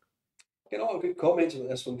 Get a lot of good comments on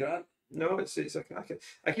this one, Grant. No, it's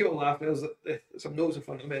I keep on laughing. There's some notes in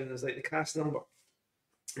front of me, and there's like the cast number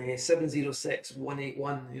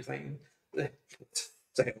 706181. You're thinking it's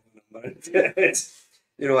a hell of a number. It's,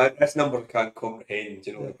 you know, this number I can't comprehend.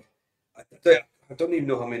 You know, yeah. I don't even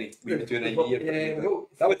know how many we would do in a year. Yeah,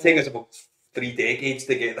 that would take us about 3 decades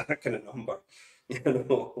to get that kind of number. You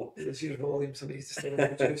know, the sheer volume somebody needs to still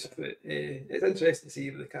introduce, but it's interesting to see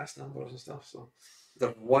the cast numbers and stuff. So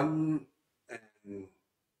there's one, I think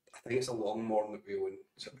it's a Longmorn that we own,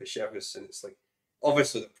 sort of a Chevys, and it's like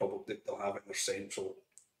obviously they'll have it in their central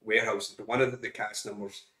warehouse, but one of the cast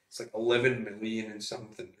numbers, it's like 11 million and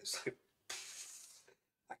something. It's like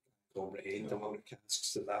I can't comprehend the amount of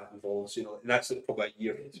casks that involves, you know, and that's like probably a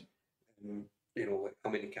year. You know, like how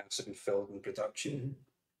many casks have been filled in production. Mm-hmm.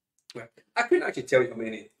 Well, I couldn't actually tell you how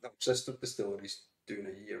many sister distilleries do in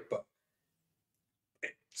a year, but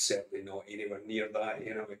it's certainly not anywhere near that.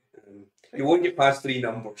 You know, you won't get past 3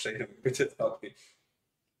 numbers. Anyway, put it that way.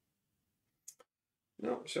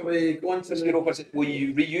 No, shall we go on to the... Will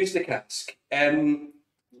you reuse the cask?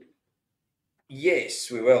 Yes,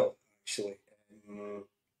 we will, actually.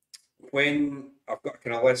 When I've got a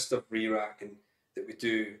kind of list of re-racking that we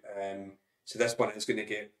do, so this one is going to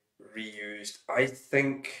get reused. I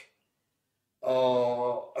think,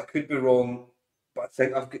 I could be wrong, but I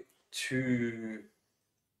think I've got 2,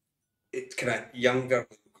 it's kind of younger,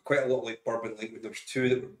 quite a lot like bourbon linkwood. There was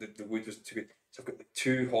 2 that the wood wasn't too good. So I've got like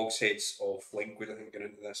 2 hogsheads of linkwood, I think, going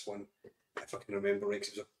into this one, if I can remember right,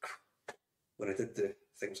 because it was when I did the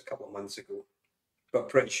things a couple of months ago. But I'm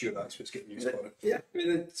pretty sure that's what's getting used for it. Yeah, I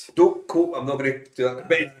mean, don't quote. I'm not going to do that.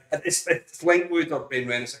 But it's linkwood or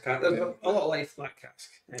Benrennis. I can't remember. A lot of life in that cask.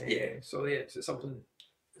 Yeah. So yeah, it's something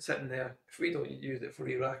sitting there. If we don't use it for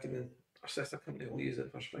re-racking, then our sister company will use it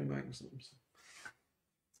for Springbank or something.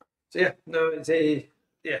 So yeah, no, it's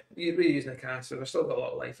you're reusing the cask, so they've still got a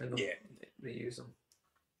lot of life in them. Yeah. Reuse them.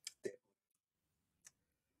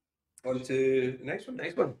 On to the next one.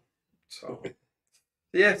 Next one. So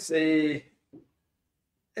yes,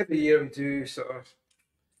 every year we do sort of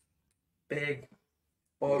beg,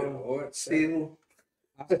 borrow, steal.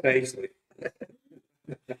 Nicely.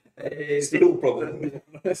 Steal probably.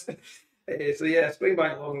 So yeah,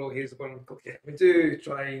 Springbank Long Road, here's the one. Yeah, we do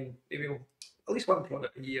try and maybe a at least one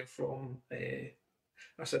product a year from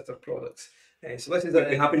our sister products. So this is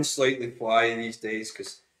We have been slightly fly these days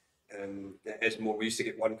because it is more. We used to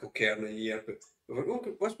get one Kilcairn a year, but we were like,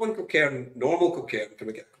 oh, what's one Kilcairn? Normal Kilcairn? Can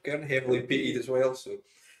we get Kilcairn heavily peated as well? So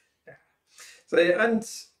So, and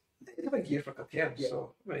it's a big year for Kilcairn, Yeah.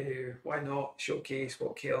 so why not showcase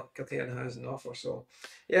what Kilcairn has on offer? So,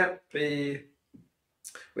 yeah, we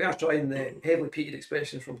are trying the heavily peated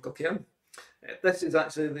expression from Kilcairn. This is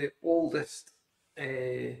actually the oldest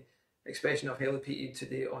expression of heavily peated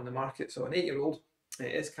today on the market. So, an 8-year-old,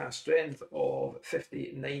 it is cask strength of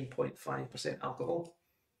 59.5% alcohol.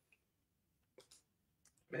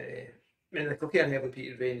 I mean, the Kilcairn heavily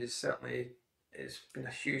peated range is certainly it's been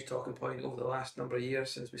a huge talking point over the last number of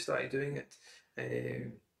years since we started doing it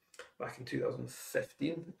back in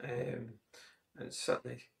 2015. And it's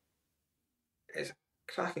certainly it's a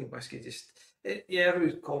cracking whiskey. Just yeah,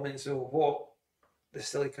 everybody comments on what the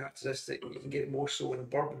silly characteristic you can get it more so in a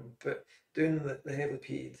bourbon, but doing the heavily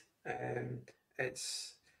peated,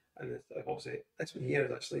 it's and obviously this one here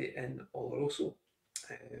is actually in Oloroso.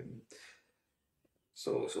 Um,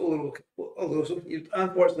 so it's Oloroso.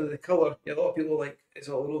 Unfortunately, the colour, a lot of people like it's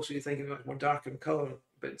Oloroso, you think it's more darker in colour,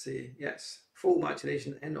 but yes, full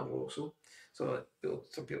maturation in Oloroso. So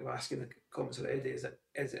some people are asking in the comments already, is it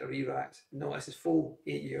a re-racked? No, this is full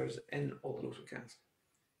 8 years in Oloroso cask.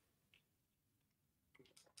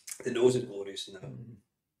 the nose is glorious in that. I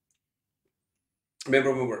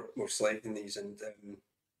remember when we were selecting these, and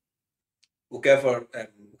we'll give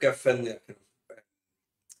Finlay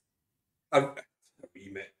a kind of a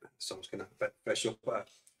remit. Sounds kind of a bit official, but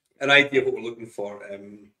an idea of what we're looking for.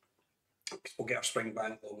 We'll get our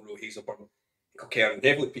Springbank, Long Row, Hazelburn, Kilcairn,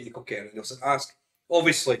 heavily peated Kilcairn, and they'll ask.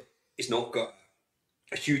 Obviously, he's not got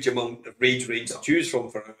a huge amount of range to choose from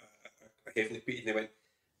for a heavily peated. And they went,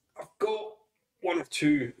 I've got one or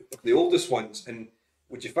two of the oldest ones, and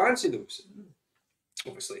would you fancy those?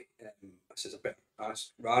 Obviously, I says, I better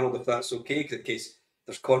ask Ranald if that's okay, because in case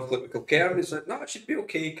there's conflict with Kilcairn. He's like, no, it should be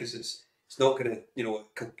okay, because it's not going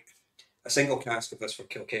to, a single cask of this for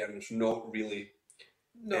Kilcairn is not really.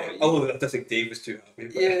 No, although I don't think Dave was too happy.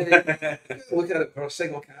 But. Yeah, look at it for a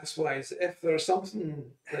single cask wise. If there's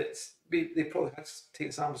something that's they probably had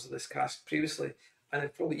taken samples of this cask previously, and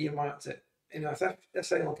they've probably earmarked it. If this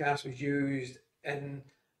single cask was used in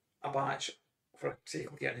a batch for say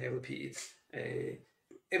Kilcairn heavily peated,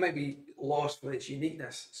 it might be lost for its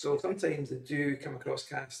uniqueness. So sometimes they do come across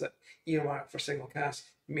casks that earmarked for single cask.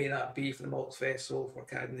 May that be for the malts vessel, for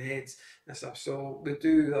Cadenheads and stuff. So we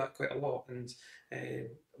do that quite a lot. And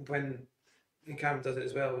when Cam does it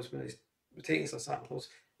as well, is when we're taking some samples,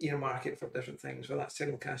 earmark it for different things, for that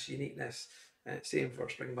single cask uniqueness. Same for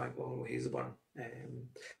Springbank, Long Row, Hazelburn.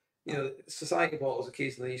 Society bottles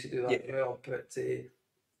occasionally used to do that as well, but the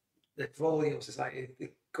volume of society,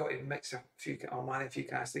 they got to mix a few or marry a few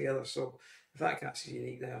casks together. So if that cask is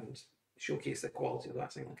unique there, and showcase the quality of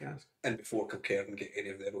that single cask. And before Kilcairn get any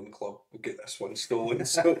of their own club, we'll get this one stolen.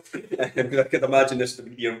 So I could imagine this to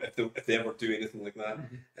be here if they ever do anything like that.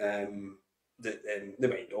 They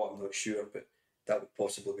might not, I'm not sure, but that would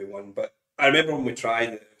possibly be one. But I remember when we tried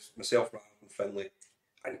it, myself, Ryan, and Finlay,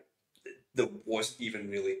 and there wasn't even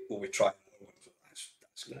really, we tried another one.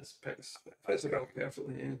 Fits the bill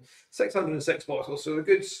perfectly. Yeah. 606 bottles, so a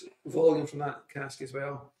good volume from that cask as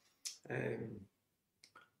well.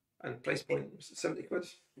 And price point was 70 quid.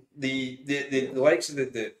 The likes of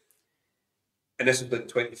the and this was in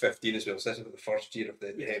 2015 as well, so this was the first year of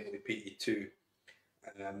the heavily peated too.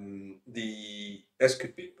 This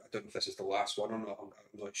could be, I don't know if this is the last one or not, I'm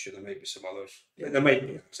not sure, there might be some others. There might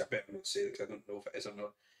be, because I better not say it because I don't know if it is or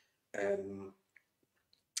not.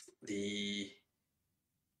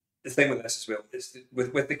 The thing with this as well is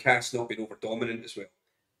with the cast not being over dominant as well,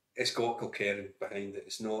 it's got Kilcairn behind it.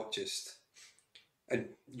 It's not just,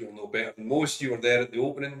 and you'll know better than most. You were there at the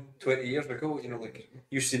opening 20 years ago.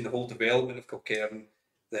 You've seen the whole development of Kilcairn.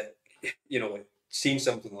 That seeing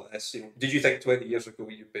something like this. Did you think 20 years ago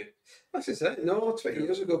you'd be? This is it. No, 20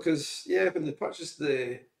 years ago, because when they purchased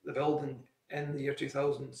the building in the year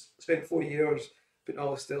 2000, spent 4 years putting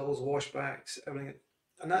all the stills, washbacks, everything.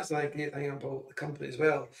 And that's the great thing about the company as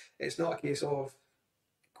well. It's not a case of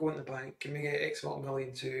going to the bank, can we get X amount of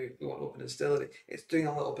million to go and open a distillery? It's doing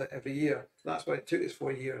a little bit every year. That's why it took us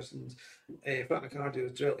 4 years. And Frank McCarty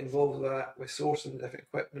was directly involved with that, with sourcing different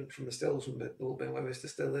equipment from the stills from the Old Ben Lewis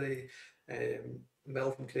distillery,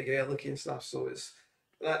 mill from Craig Ellicky and stuff. So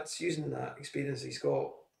that's using that experience he's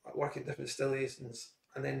got at working at different distilleries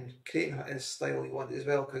and then creating his style he wanted as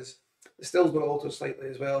well, because the stills were altered slightly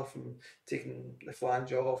as well, from taking the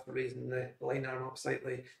flange off, raising the line arm up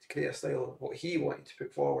slightly to create a style of what he wanted to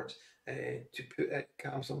put forward. to put it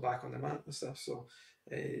Camson back on the mat and stuff. So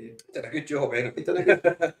Did a good job, anyway. it done a good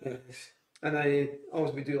job. And I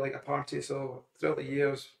always we do like a party. So throughout the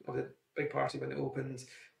years of the big party when it opened,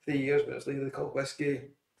 3 years when it's legally called whiskey,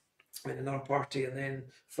 and another party, and then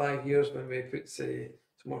 5 years when we put some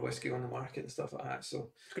more whiskey on the market and stuff like that. So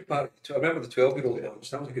It's a good party. I remember the 12-year-old launch.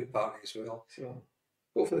 That was a good party as well. so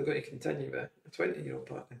hopefully they're going to continue with a 20-year-old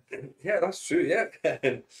party. Yeah, that's true. Yeah,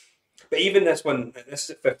 but even this one, this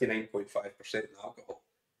is at 59.5% alcohol.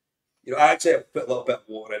 You know, I actually put a little bit of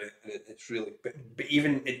water in it, and it's really. But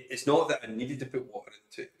even it's not that I needed to put water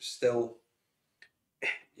into it. It was still,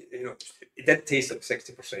 you know, it did taste like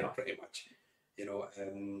 60% pretty much. You know,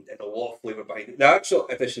 and a lot of flavour behind it. The actual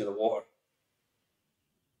addition of the water,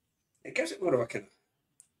 it gives it more of a kind of.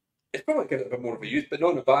 It's probably gives it a bit more of a youth, but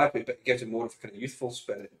not in a bad way. But it gives it more of a kind of youthful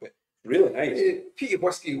spirit. But really nice. Peated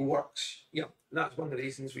whiskey works. Yeah, that's one of the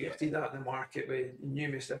reasons we have seen that in the market with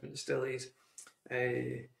numerous different distilleries.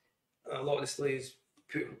 A lot of distilleries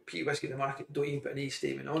put peated whiskey in the market, don't even put an E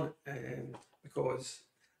statement on it, because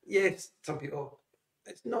yes, some people,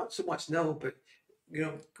 it's not so much now, but you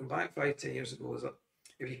know, come back 5, 10 years ago, is that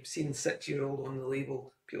if you've seen 6-year-old on the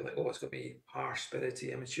label, people are like, oh, it's going to be harsh,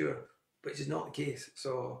 spirity, immature, which is not the case.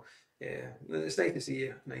 So yeah, it's nice to see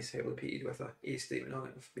a nice heavily peated with a A statement on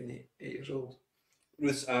it if being 8 years old.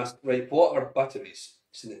 Ruth asked, right, what are batteries?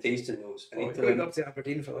 It's in the tasting notes. I need to Going up to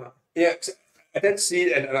Aberdeen for that. Yeah, 'cause I did see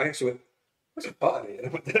it, and I actually went, what's a battery? And I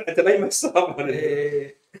went, did I miss that one?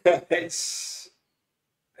 It's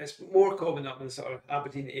more common up in the sort of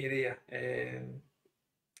Aberdeen area.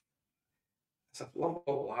 It's a lump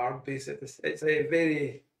of hard basically. It's a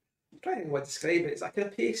very, I'm trying to think what to describe it. It's like a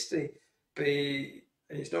pastry, but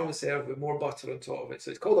it's normally served with more butter on top of it.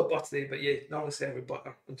 So it's called a buttery, but yeah, normally served with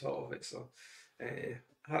butter on top of it. So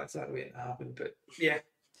that's that way it happened. But yeah,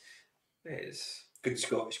 it's Good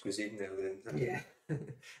Scottish cuisine there then. yeah,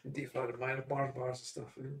 deep fried minor bars and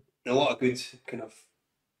stuff. And a lot of good kind of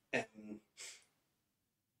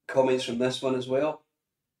comments from this one as well.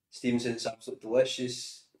 Stephen said it's absolutely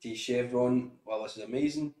delicious. D Chevron, well, this is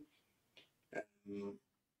amazing.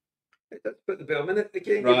 Let's put the bell a minute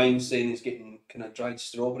again. Ryan's saying he's getting kind of dried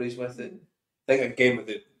strawberries with it. I think again with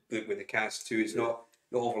the cast too, it's not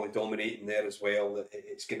overly dominating there as well.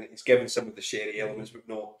 It's giving some of the sherry elements, but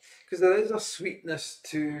not because there is a sweetness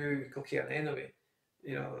to Kilkerran anyway.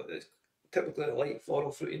 You know, it's typically a light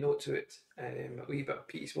floral fruity note to it, a wee bit of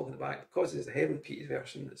peaty smoke in the back. Because it's a heavily peated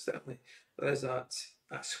version, it's certainly there is that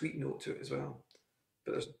sweet note to it as well.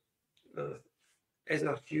 But is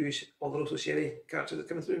there a huge Oloroso sherry character that's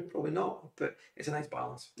coming through? Probably not, but it's a nice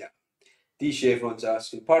balance. Yeah. D Chevron's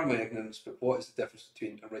asking, pardon my ignorance, but what is the difference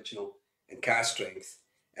between original and cask strength?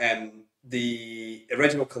 The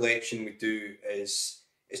original collection we do is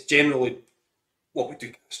generally what we do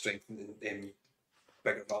cask strength in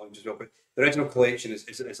bigger volumes as well. But the original collection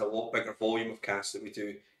is a lot bigger volume of casks that we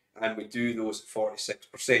do, and we do those at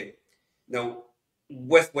 46%. Now,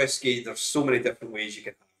 with whiskey, there's so many different ways you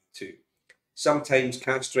can have it too. Sometimes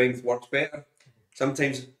cask strength works better.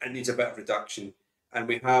 Sometimes it needs a bit of reduction, and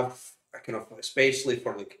we have a kind of, especially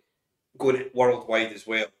for like going worldwide as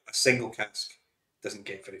well, a single cask doesn't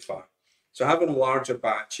get very far. So having larger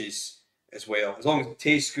batches as well, as long as it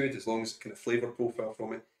tastes good, as long as it kind of flavour profile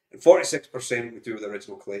from it, and 46% we do with the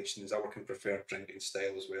original collection is our kind of preferred drinking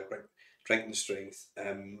style as well, right? Drinking strength.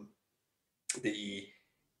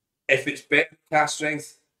 If it's better cask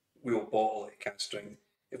strength, we will bottle it at cask strength.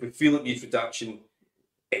 If we feel it needs reduction,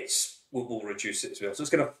 we'll reduce it as well. So it's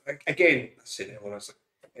kind of, again, I said it earlier,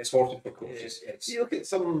 it's horses for courses. You look at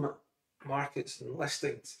some markets and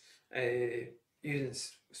listings, using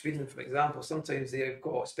Sweden for example, sometimes they've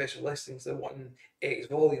got special listings, they're wanting X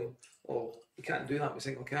volume. Well, you can't do that with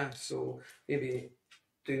single cask, so maybe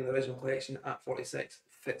doing the original collection at 46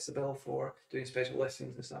 fits the bill for doing special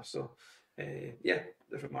listings and stuff. So yeah,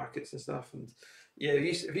 different markets and stuff. And yeah,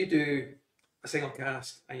 if you do a single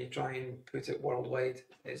cask and you try and put it worldwide,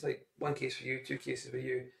 it's like one case for you, two cases for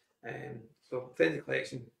you. So authentic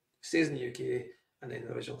collection stays in the UK, and then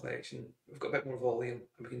the original collection, we've got a bit more volume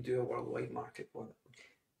and we can do a worldwide market for it.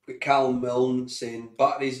 We've got Callum Milne saying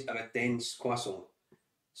batteries are a dense croissant.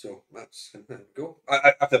 So that's, there we go.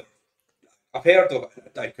 I've heard of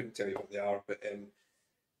it. I couldn't tell you what they are, but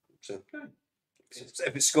so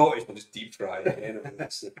if it's Scottish, we'll just deep fry it. Anyway,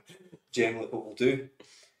 that's generally what we'll do.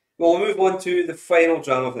 Well, we'll move on to the final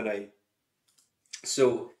dram of the night.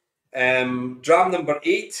 So, dram number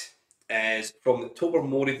 8 is from the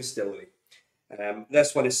Tobermory Distillery.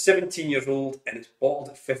 This one is 17 years old and it's bottled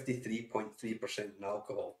at 53.3% in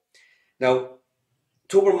alcohol. Now,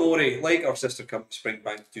 Tobermory, like our sister company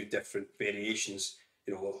Springbank, do different variations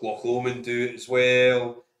You know, Loch Lomond do it as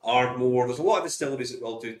well. Ardmore. There's a lot of distilleries that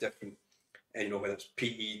will do different, you know, whether it's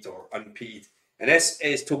peated or unpeated. And this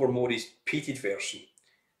is Tobermory's peated version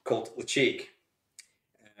called Lechake.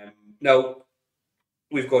 Um, Now,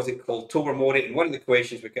 we've got it called Tobermory, and one of the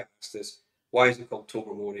questions we get asked is, why is it called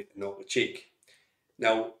Tobermory and not Lechake?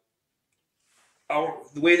 Now,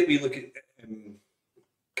 the way that we look at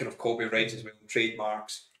kind of copyright as well, and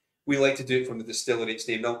trademarks, we like to do it from the distillery its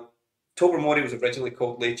name. Now, Tobermory was originally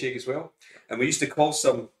called Lechake as well, and we used to call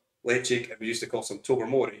some Lechake and we used to call some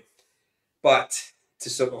Tobermory, but to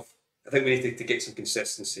sort of, I think we need to get some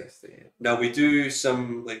consistency. Now we do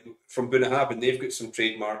some, like from Bunnahabhain, they've got some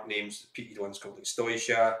trademark names, peated ones called like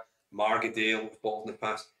Stoisha, Margadale, we've bought in the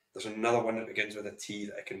past. There's another one that begins with a T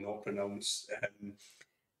that I cannot pronounce.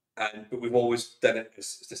 But we've always done it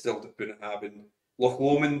as distilled at Bunnahabhain. Loch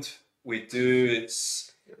Lomond, we do,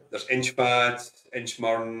 there's Inchbad,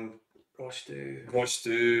 Inchmurn,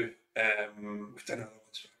 Rochedu, we've done other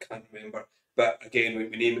ones I can't remember. But again, we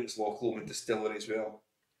name it as Loch Lomond Distillery as well.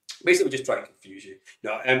 Basically, we just try to confuse you.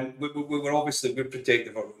 No, we're obviously, we're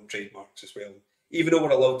protective of our own trademarks as well. Even though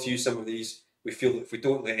we're allowed to use some of these, we feel that if we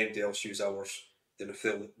don't let anybody else use ours, then I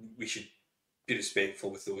feel that we should be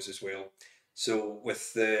respectful with those as well. So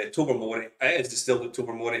with the Tobermory, it is distilled at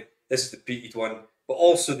Tobermory. This is the peated one, but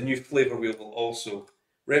also the new flavour wheel will also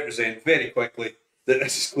represent very quickly that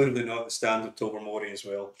this is clearly not the standard Tobermory as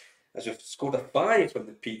well, as we've scored a 5 on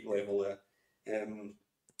the peat level there.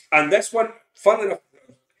 And this one, funnily enough,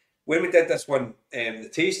 when we did this one, the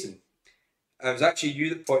tasting, it was actually you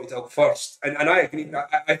that pointed it out first, and I agree.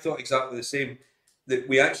 I thought exactly the same. That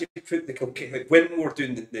we actually put the cocaine, like when we were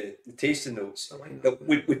doing the tasting notes, that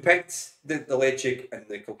we picked the Lechic and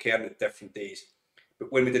the Kilcairn at different days.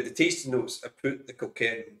 But when we did the tasting notes, I put the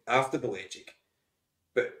Kilcairn after the Lechic.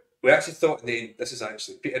 But we actually thought then this is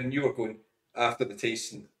actually, and you were going after the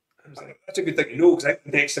tasting. I was like, that's a good thing to know, because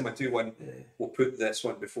next time I do one, we'll put this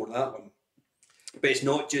one before that one. But it's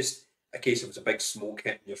not just a case of it's a big smoke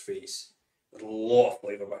hitting your face. There's a lot of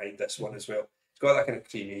flavour behind this one as well. It's got that kind of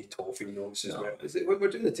creamy toffee notes as well. When we're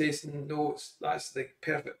doing the tasting notes, that's the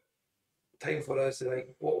perfect time for us to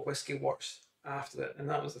like what whiskey works after it, and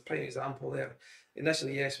that was the prime example there.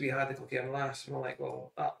 Initially, yes, we had the Kilcairn last, and we're like,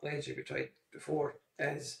 well, that Legend we tried before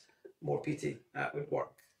is more peaty, that would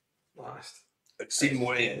work last. It seemed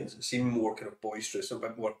more kind of boisterous, a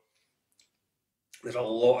bit more. There's a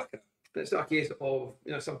lot of kind of. But it's not a case of,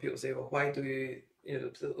 you know, some people say, well, why do you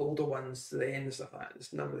know, the older ones to the end and stuff like that?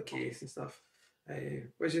 It's never the case and stuff.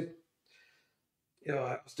 Whereas you know,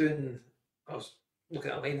 I was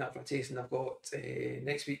looking at a lineup for a tasting I've got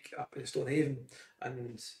next week up in Stonehaven,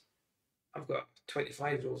 and I've got a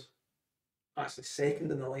 25-year-old actually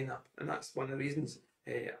second in the lineup, and that's one of the reasons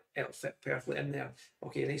it'll fit perfectly in there.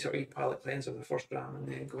 Okay, nice sort of palate cleanser the first dram, and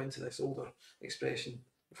then go into this older expression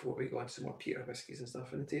before we go into some more peater whiskies and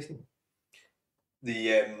stuff in the tasting.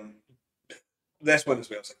 This one as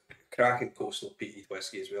well, it's like cracking coastal peated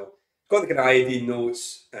whiskey as well. It's got the kind of iodine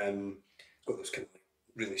notes, it's got those kind of like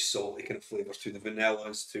really salty kind of flavours to the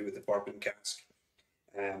vanillas too with the bourbon cask.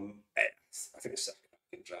 I think it's a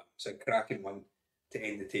cracking dram. It's a cracking one to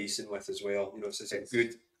end the tasting with as well. You know, it's a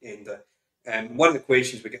good ender. One of the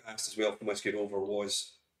questions we get asked as well from Whiskey Rover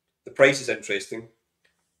was the price is interesting,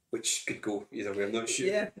 which could go either way. I'm not sure.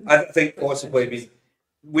 Yeah, I think possibly. I mean,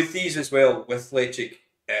 with these as well, with Lechic,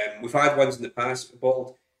 we've had ones in the past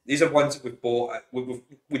bottled. These are ones that we've bought.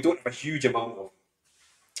 We don't have a huge amount of them,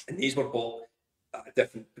 and these were bought at a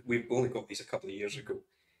different. We've only got these a couple of years ago,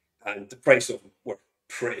 and the price of them were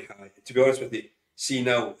pretty high. To be honest with you, see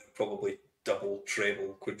now they're probably double,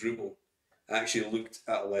 treble, quadruple. I actually looked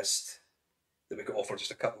at a list that we got offered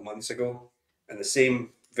just a couple of months ago, and the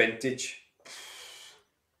same vintage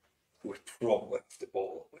would probably have to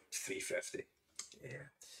bottle like $350. Yeah,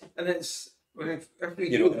 and it's if we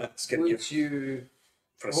You do know, that, that's getting you would you?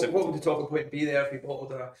 for a What would the talking point be there if we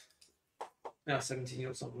bottled a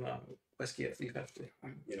 17-year-old something like that whiskey at $350?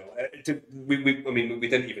 You know, I mean, we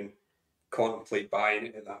didn't even contemplate buying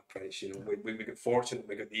it at that price. You know, we got fortunate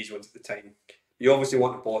we got these ones at the time. You obviously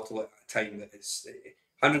want a bottle at a time that is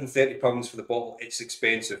 £130 for the bottle. It's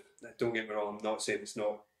expensive. Don't get me wrong. I'm not saying it's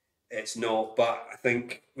not. It's not. But I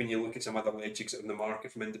think when you look at some other legics in the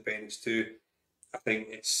market from independents too, I think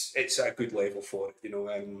it's a good level for it. You know,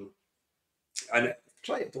 and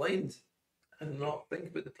Try it blind and not think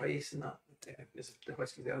about the price and that. Is the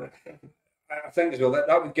whiskey there? I think as well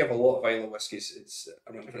that would give a lot of Islay whiskies. It's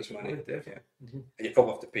a run for its money. Yeah. And you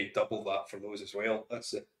probably have to pay double that for those as well.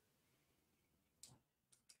 That's it.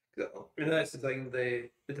 I mean, that's the thing. The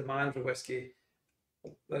demand for whiskey.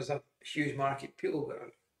 There's a huge market. People that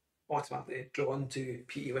are automatically drawn to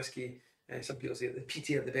peaty whiskey. Some people say the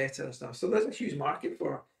peatier the better and stuff. So there's a huge market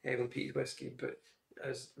for heavily peated whiskey, but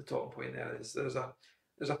as the talking point there is, there's a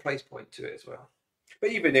price point to it as well.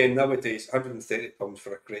 But even then, nowadays, £130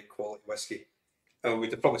 for a great quality whiskey. And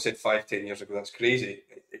we'd have probably said 5, 10 years ago that's crazy.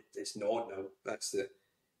 It's not now. That's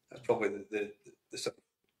probably the sort of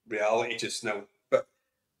reality just now. But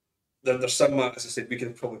there's some, as I said, we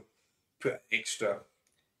could probably put an extra,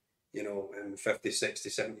 50, 60,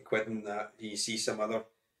 70 quid in that. You see some other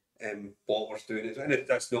bottlers doing it. And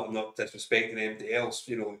that's not, I'm not disrespecting anybody else.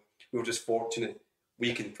 We're just fortunate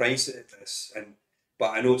we can price it at this.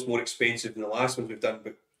 But I know it's more expensive than the last ones we've done,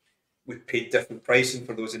 but we've paid different pricing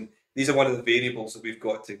for those. And these are one of the variables that we've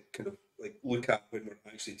got to kind of like look at when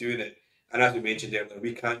we're actually doing it. And as we mentioned earlier,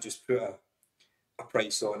 we can't just put a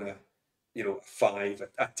price on a 5,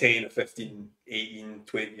 a 10, a 15, 18,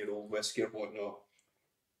 20-year-old whiskey or whatnot.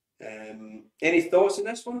 Any thoughts on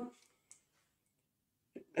this one?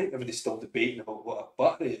 I think everybody's still debating about what a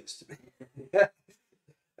buttery is.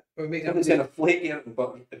 We're making Everybody's kind of flakier and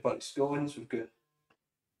buttery scones. We've got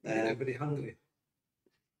everybody hungry.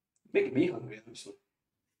 making me hungry, actually.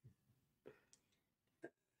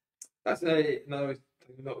 That's another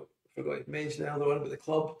thing I forgot to mention earlier on about the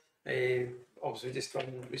club. Obviously, just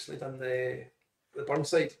recently done the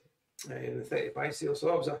Burnside, the 35 sale. So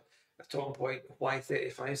that was a talking point, why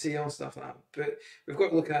 35 sale and stuff like that. But we've got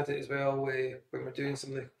to look at it as well when we're doing some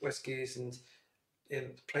of the whiskies and the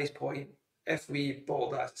price point. If we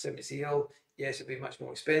bought that at 70 CL, yes, it'd be much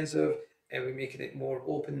more expensive. And we're making it more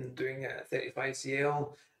open, doing it at 35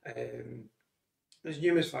 CL. There's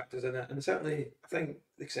numerous factors in it, and certainly I think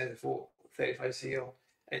the extent of 35 CL,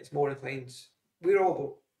 it's more inclined. We're all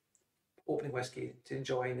about opening whiskey to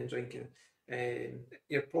enjoying and drinking.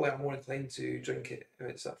 You're probably more inclined to drink it if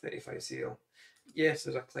it's at 35 CL. Yes,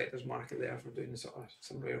 there's a collector's market there for doing sort of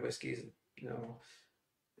some rare whiskies, and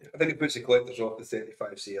I think it puts the collectors off the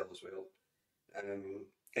 35 CL as well.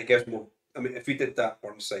 It gives more. I mean, if we did that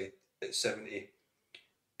Burnside at 70,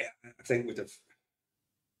 I think it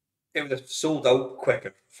would have sold out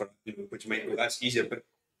quicker for which might go that's easier, but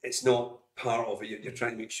it's not part of it. You're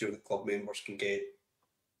trying to make sure that club members can get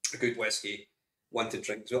a good whiskey, one to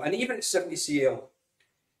drink as well. And even at 70 CL,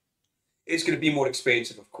 it's going to be more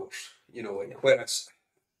expensive, of course. Whereas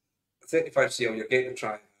 35 CL, you're getting to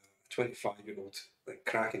try a 25-year-old like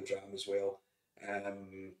cracking dram as well.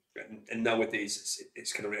 And nowadays,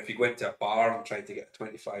 it's kind of if you go into a bar and trying to get a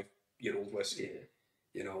 25-year-old whiskey,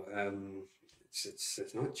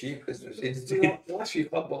 it's not cheap. The last few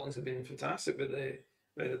club bottlings have been fantastic, but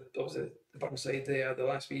obviously the Burnside there, the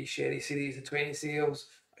last few sherry series, the 20 sales,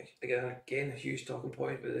 again a huge talking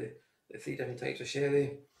point with the 3 different types of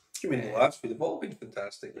sherry. You mean the last few? They've all been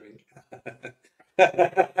fantastic. I mean,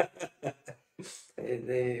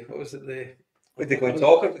 what was it? The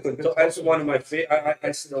Glentocher. That's one of my favourite.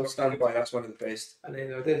 I still stand by. That's one of the best. And then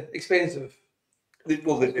the expensive.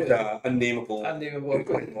 Unnameable.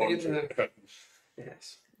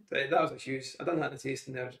 Yes, that was a huge. I done that in the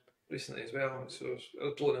tasting there recently as well, so I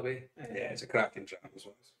was blown away. Yeah, it's a cracking dram as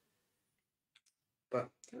well. But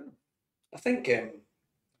I think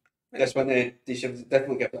this one they should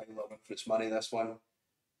definitely give that a little bit for its money. This one,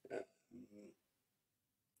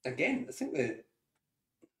 again, I think they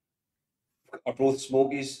are both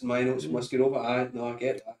smokies. My notes must get over. I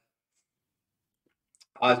get that.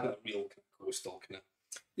 I've got a real coastal kind of.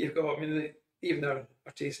 You've got, even our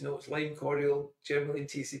tasting notes: lime cordial, germaline,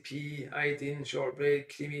 TCP, iodine, shortbread,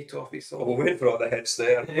 creamy toffee salt. Oh, we went for all the hits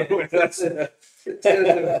there. That's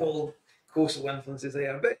the whole coastal influences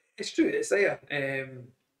there, but it's true, it's there.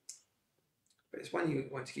 But it's one you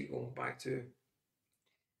want to keep going back to.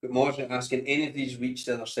 But Mosry asking, any of these reached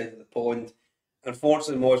the other side of the pond?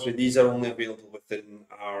 Unfortunately, Mosry, these are only available within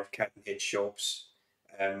our Cadenhead shops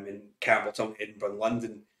in Campbelltown, Edinburgh, and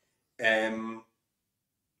London.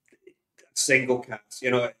 Single casks, we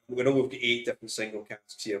know we've got 8 different single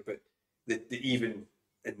casks here, but the even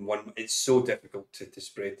in one, it's so difficult to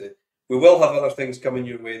spread it. We will have other things coming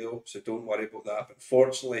your way though, so don't worry about that. But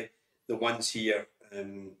fortunately, the ones here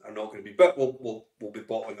are not going to be. But we'll be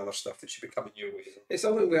bottling other stuff that should be coming your way. It's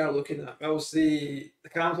something we are looking at. Obviously, the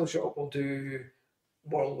Campbell shop will do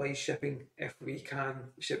worldwide shipping if we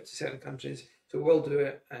can ship to certain countries. So we'll do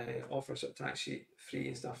it, offer sort of tax sheet free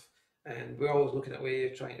and stuff. And we're always looking at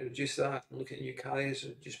ways of trying to reduce that and looking at new carriers,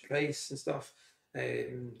 reduce price and stuff.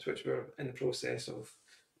 To which we're in the process of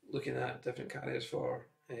looking at different carriers for.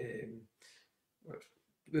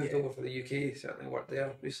 Moved over for the UK, certainly worked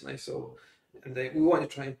there recently. So, and we want to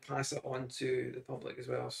try and pass it on to the public as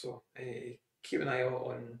well. So keep an eye out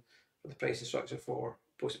on the pricing structure for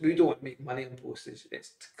postage. We don't want to make money on postage.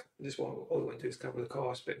 It's just all we want to do is cover the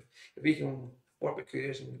cost. But if we can work with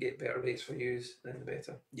couriers and get better rates for use, then the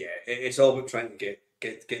better. Yeah, it's all about trying to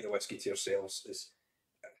get the whiskey to yourselves.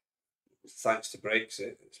 Thanks to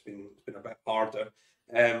Brexit, it's been a bit harder,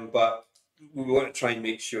 but we want to try and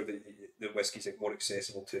make sure that the whiskies are more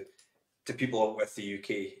accessible to people with the UK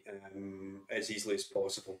as easily as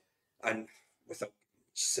possible, and without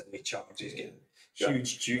silly charges, getting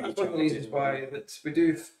huge duty That's charges. one of the reasons why that we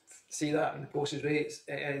do see that in the postage rates.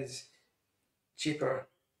 It is cheaper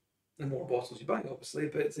the more bottles you buy, obviously,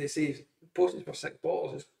 but they say postage for 6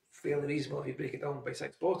 bottles is fairly reasonable if you break it down by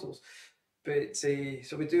 6 bottles. But so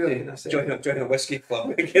we do have kind of join a whiskey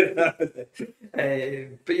club. but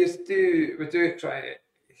we do try to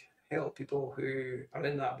help people who are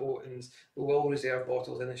in that boat, and we will reserve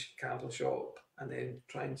bottles in the candle shop and then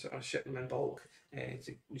try and sort of ship them in bulk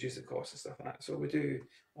to reduce the cost and stuff like that. So we do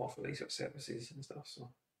offer these sort of services and stuff. So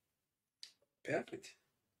perfect.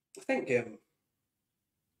 I think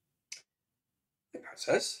that's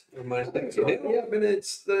us. We managed to so, yeah, I mean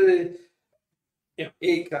it's the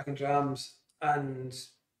 8 cracking drams, and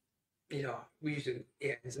we usually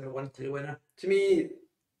is there one clear winner. To me,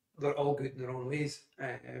 they're all good in their own ways.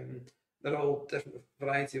 They're all different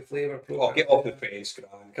variety of flavour. Oh, get off the fence,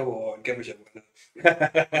 Grant. Come on, give us your winner.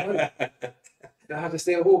 I have to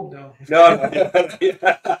stay at home now. No.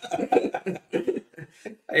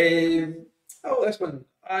 This one,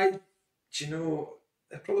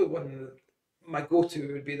 probably one my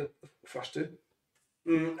go-to would be the first two. I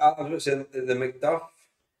was going to say the Macduff,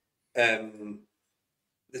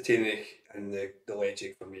 the Tanic, and the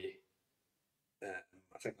Legic for me.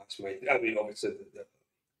 I think that's my. I mean, obviously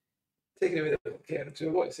Taking away the Cairn, so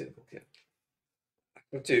what you say the Cairn?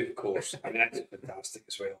 the two, of course. I mean, that's fantastic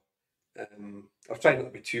as well. I was trying not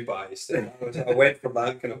to be too biased. I went for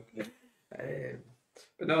that kind of.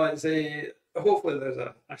 But no, it's hopefully there's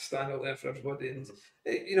a standout there for everybody, and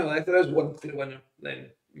if there is one clear winner,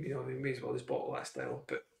 then we may as well just bottle that style.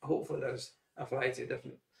 But hopefully there's a variety of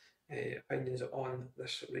different opinions on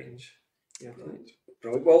this range. Yeah,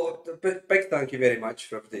 brilliant. Well, big thank you very much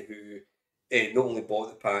for everybody who not only bought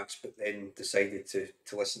the packs but then decided to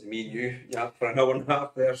listen to me and you for an hour and a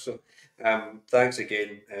half there. So thanks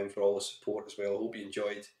again for all the support as well. I hope you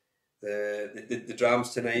enjoyed the drams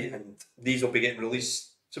tonight, and these will be getting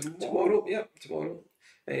released tomorrow. Yeah, tomorrow.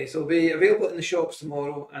 So it'll be available in the shops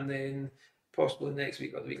tomorrow, and then possibly next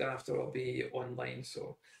week or the week after it'll be online.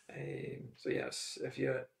 So yes, if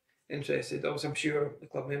you're interested, obviously I'm sure the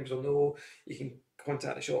club members will know. You can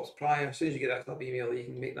contact the shops prior. As soon as you get that club email, you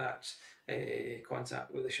can make that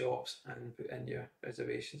contact with the shops and put in your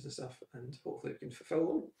reservations and stuff, and hopefully we can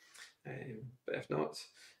fulfil them. But if not,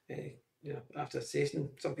 after tasting,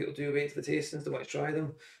 some people do wait for the tastings, they want to try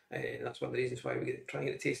them. That's one of the reasons why we try and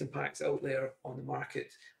get the tasting packs out there on the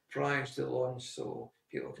market prior to the launch, so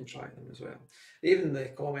people can try them as well. Even the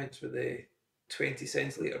comments with the 20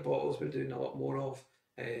 centilitre bottles we're doing a lot more of,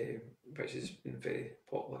 which has been very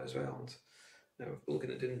popular as well. And now we're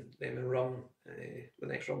looking at doing them in rum, the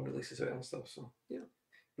next rum release as well and stuff. So yeah.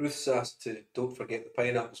 Ruth's asked to don't forget the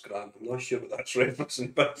pineapples, Grant. I'm not sure what that's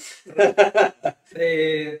referencing, but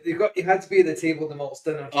you had to be at the table at the malts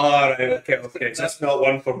dinner. Right, okay. So that's not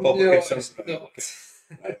one for public consumption. No.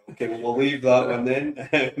 Right, okay, well, we'll leave that one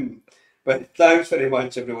then. But thanks very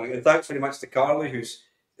much, everyone, and thanks very much to Carly, who's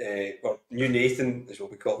or new Nathan, as we'll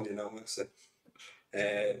be calling you now.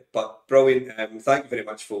 But brilliant. Thank you very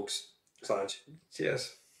much, folks. Slange.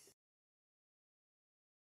 Cheers.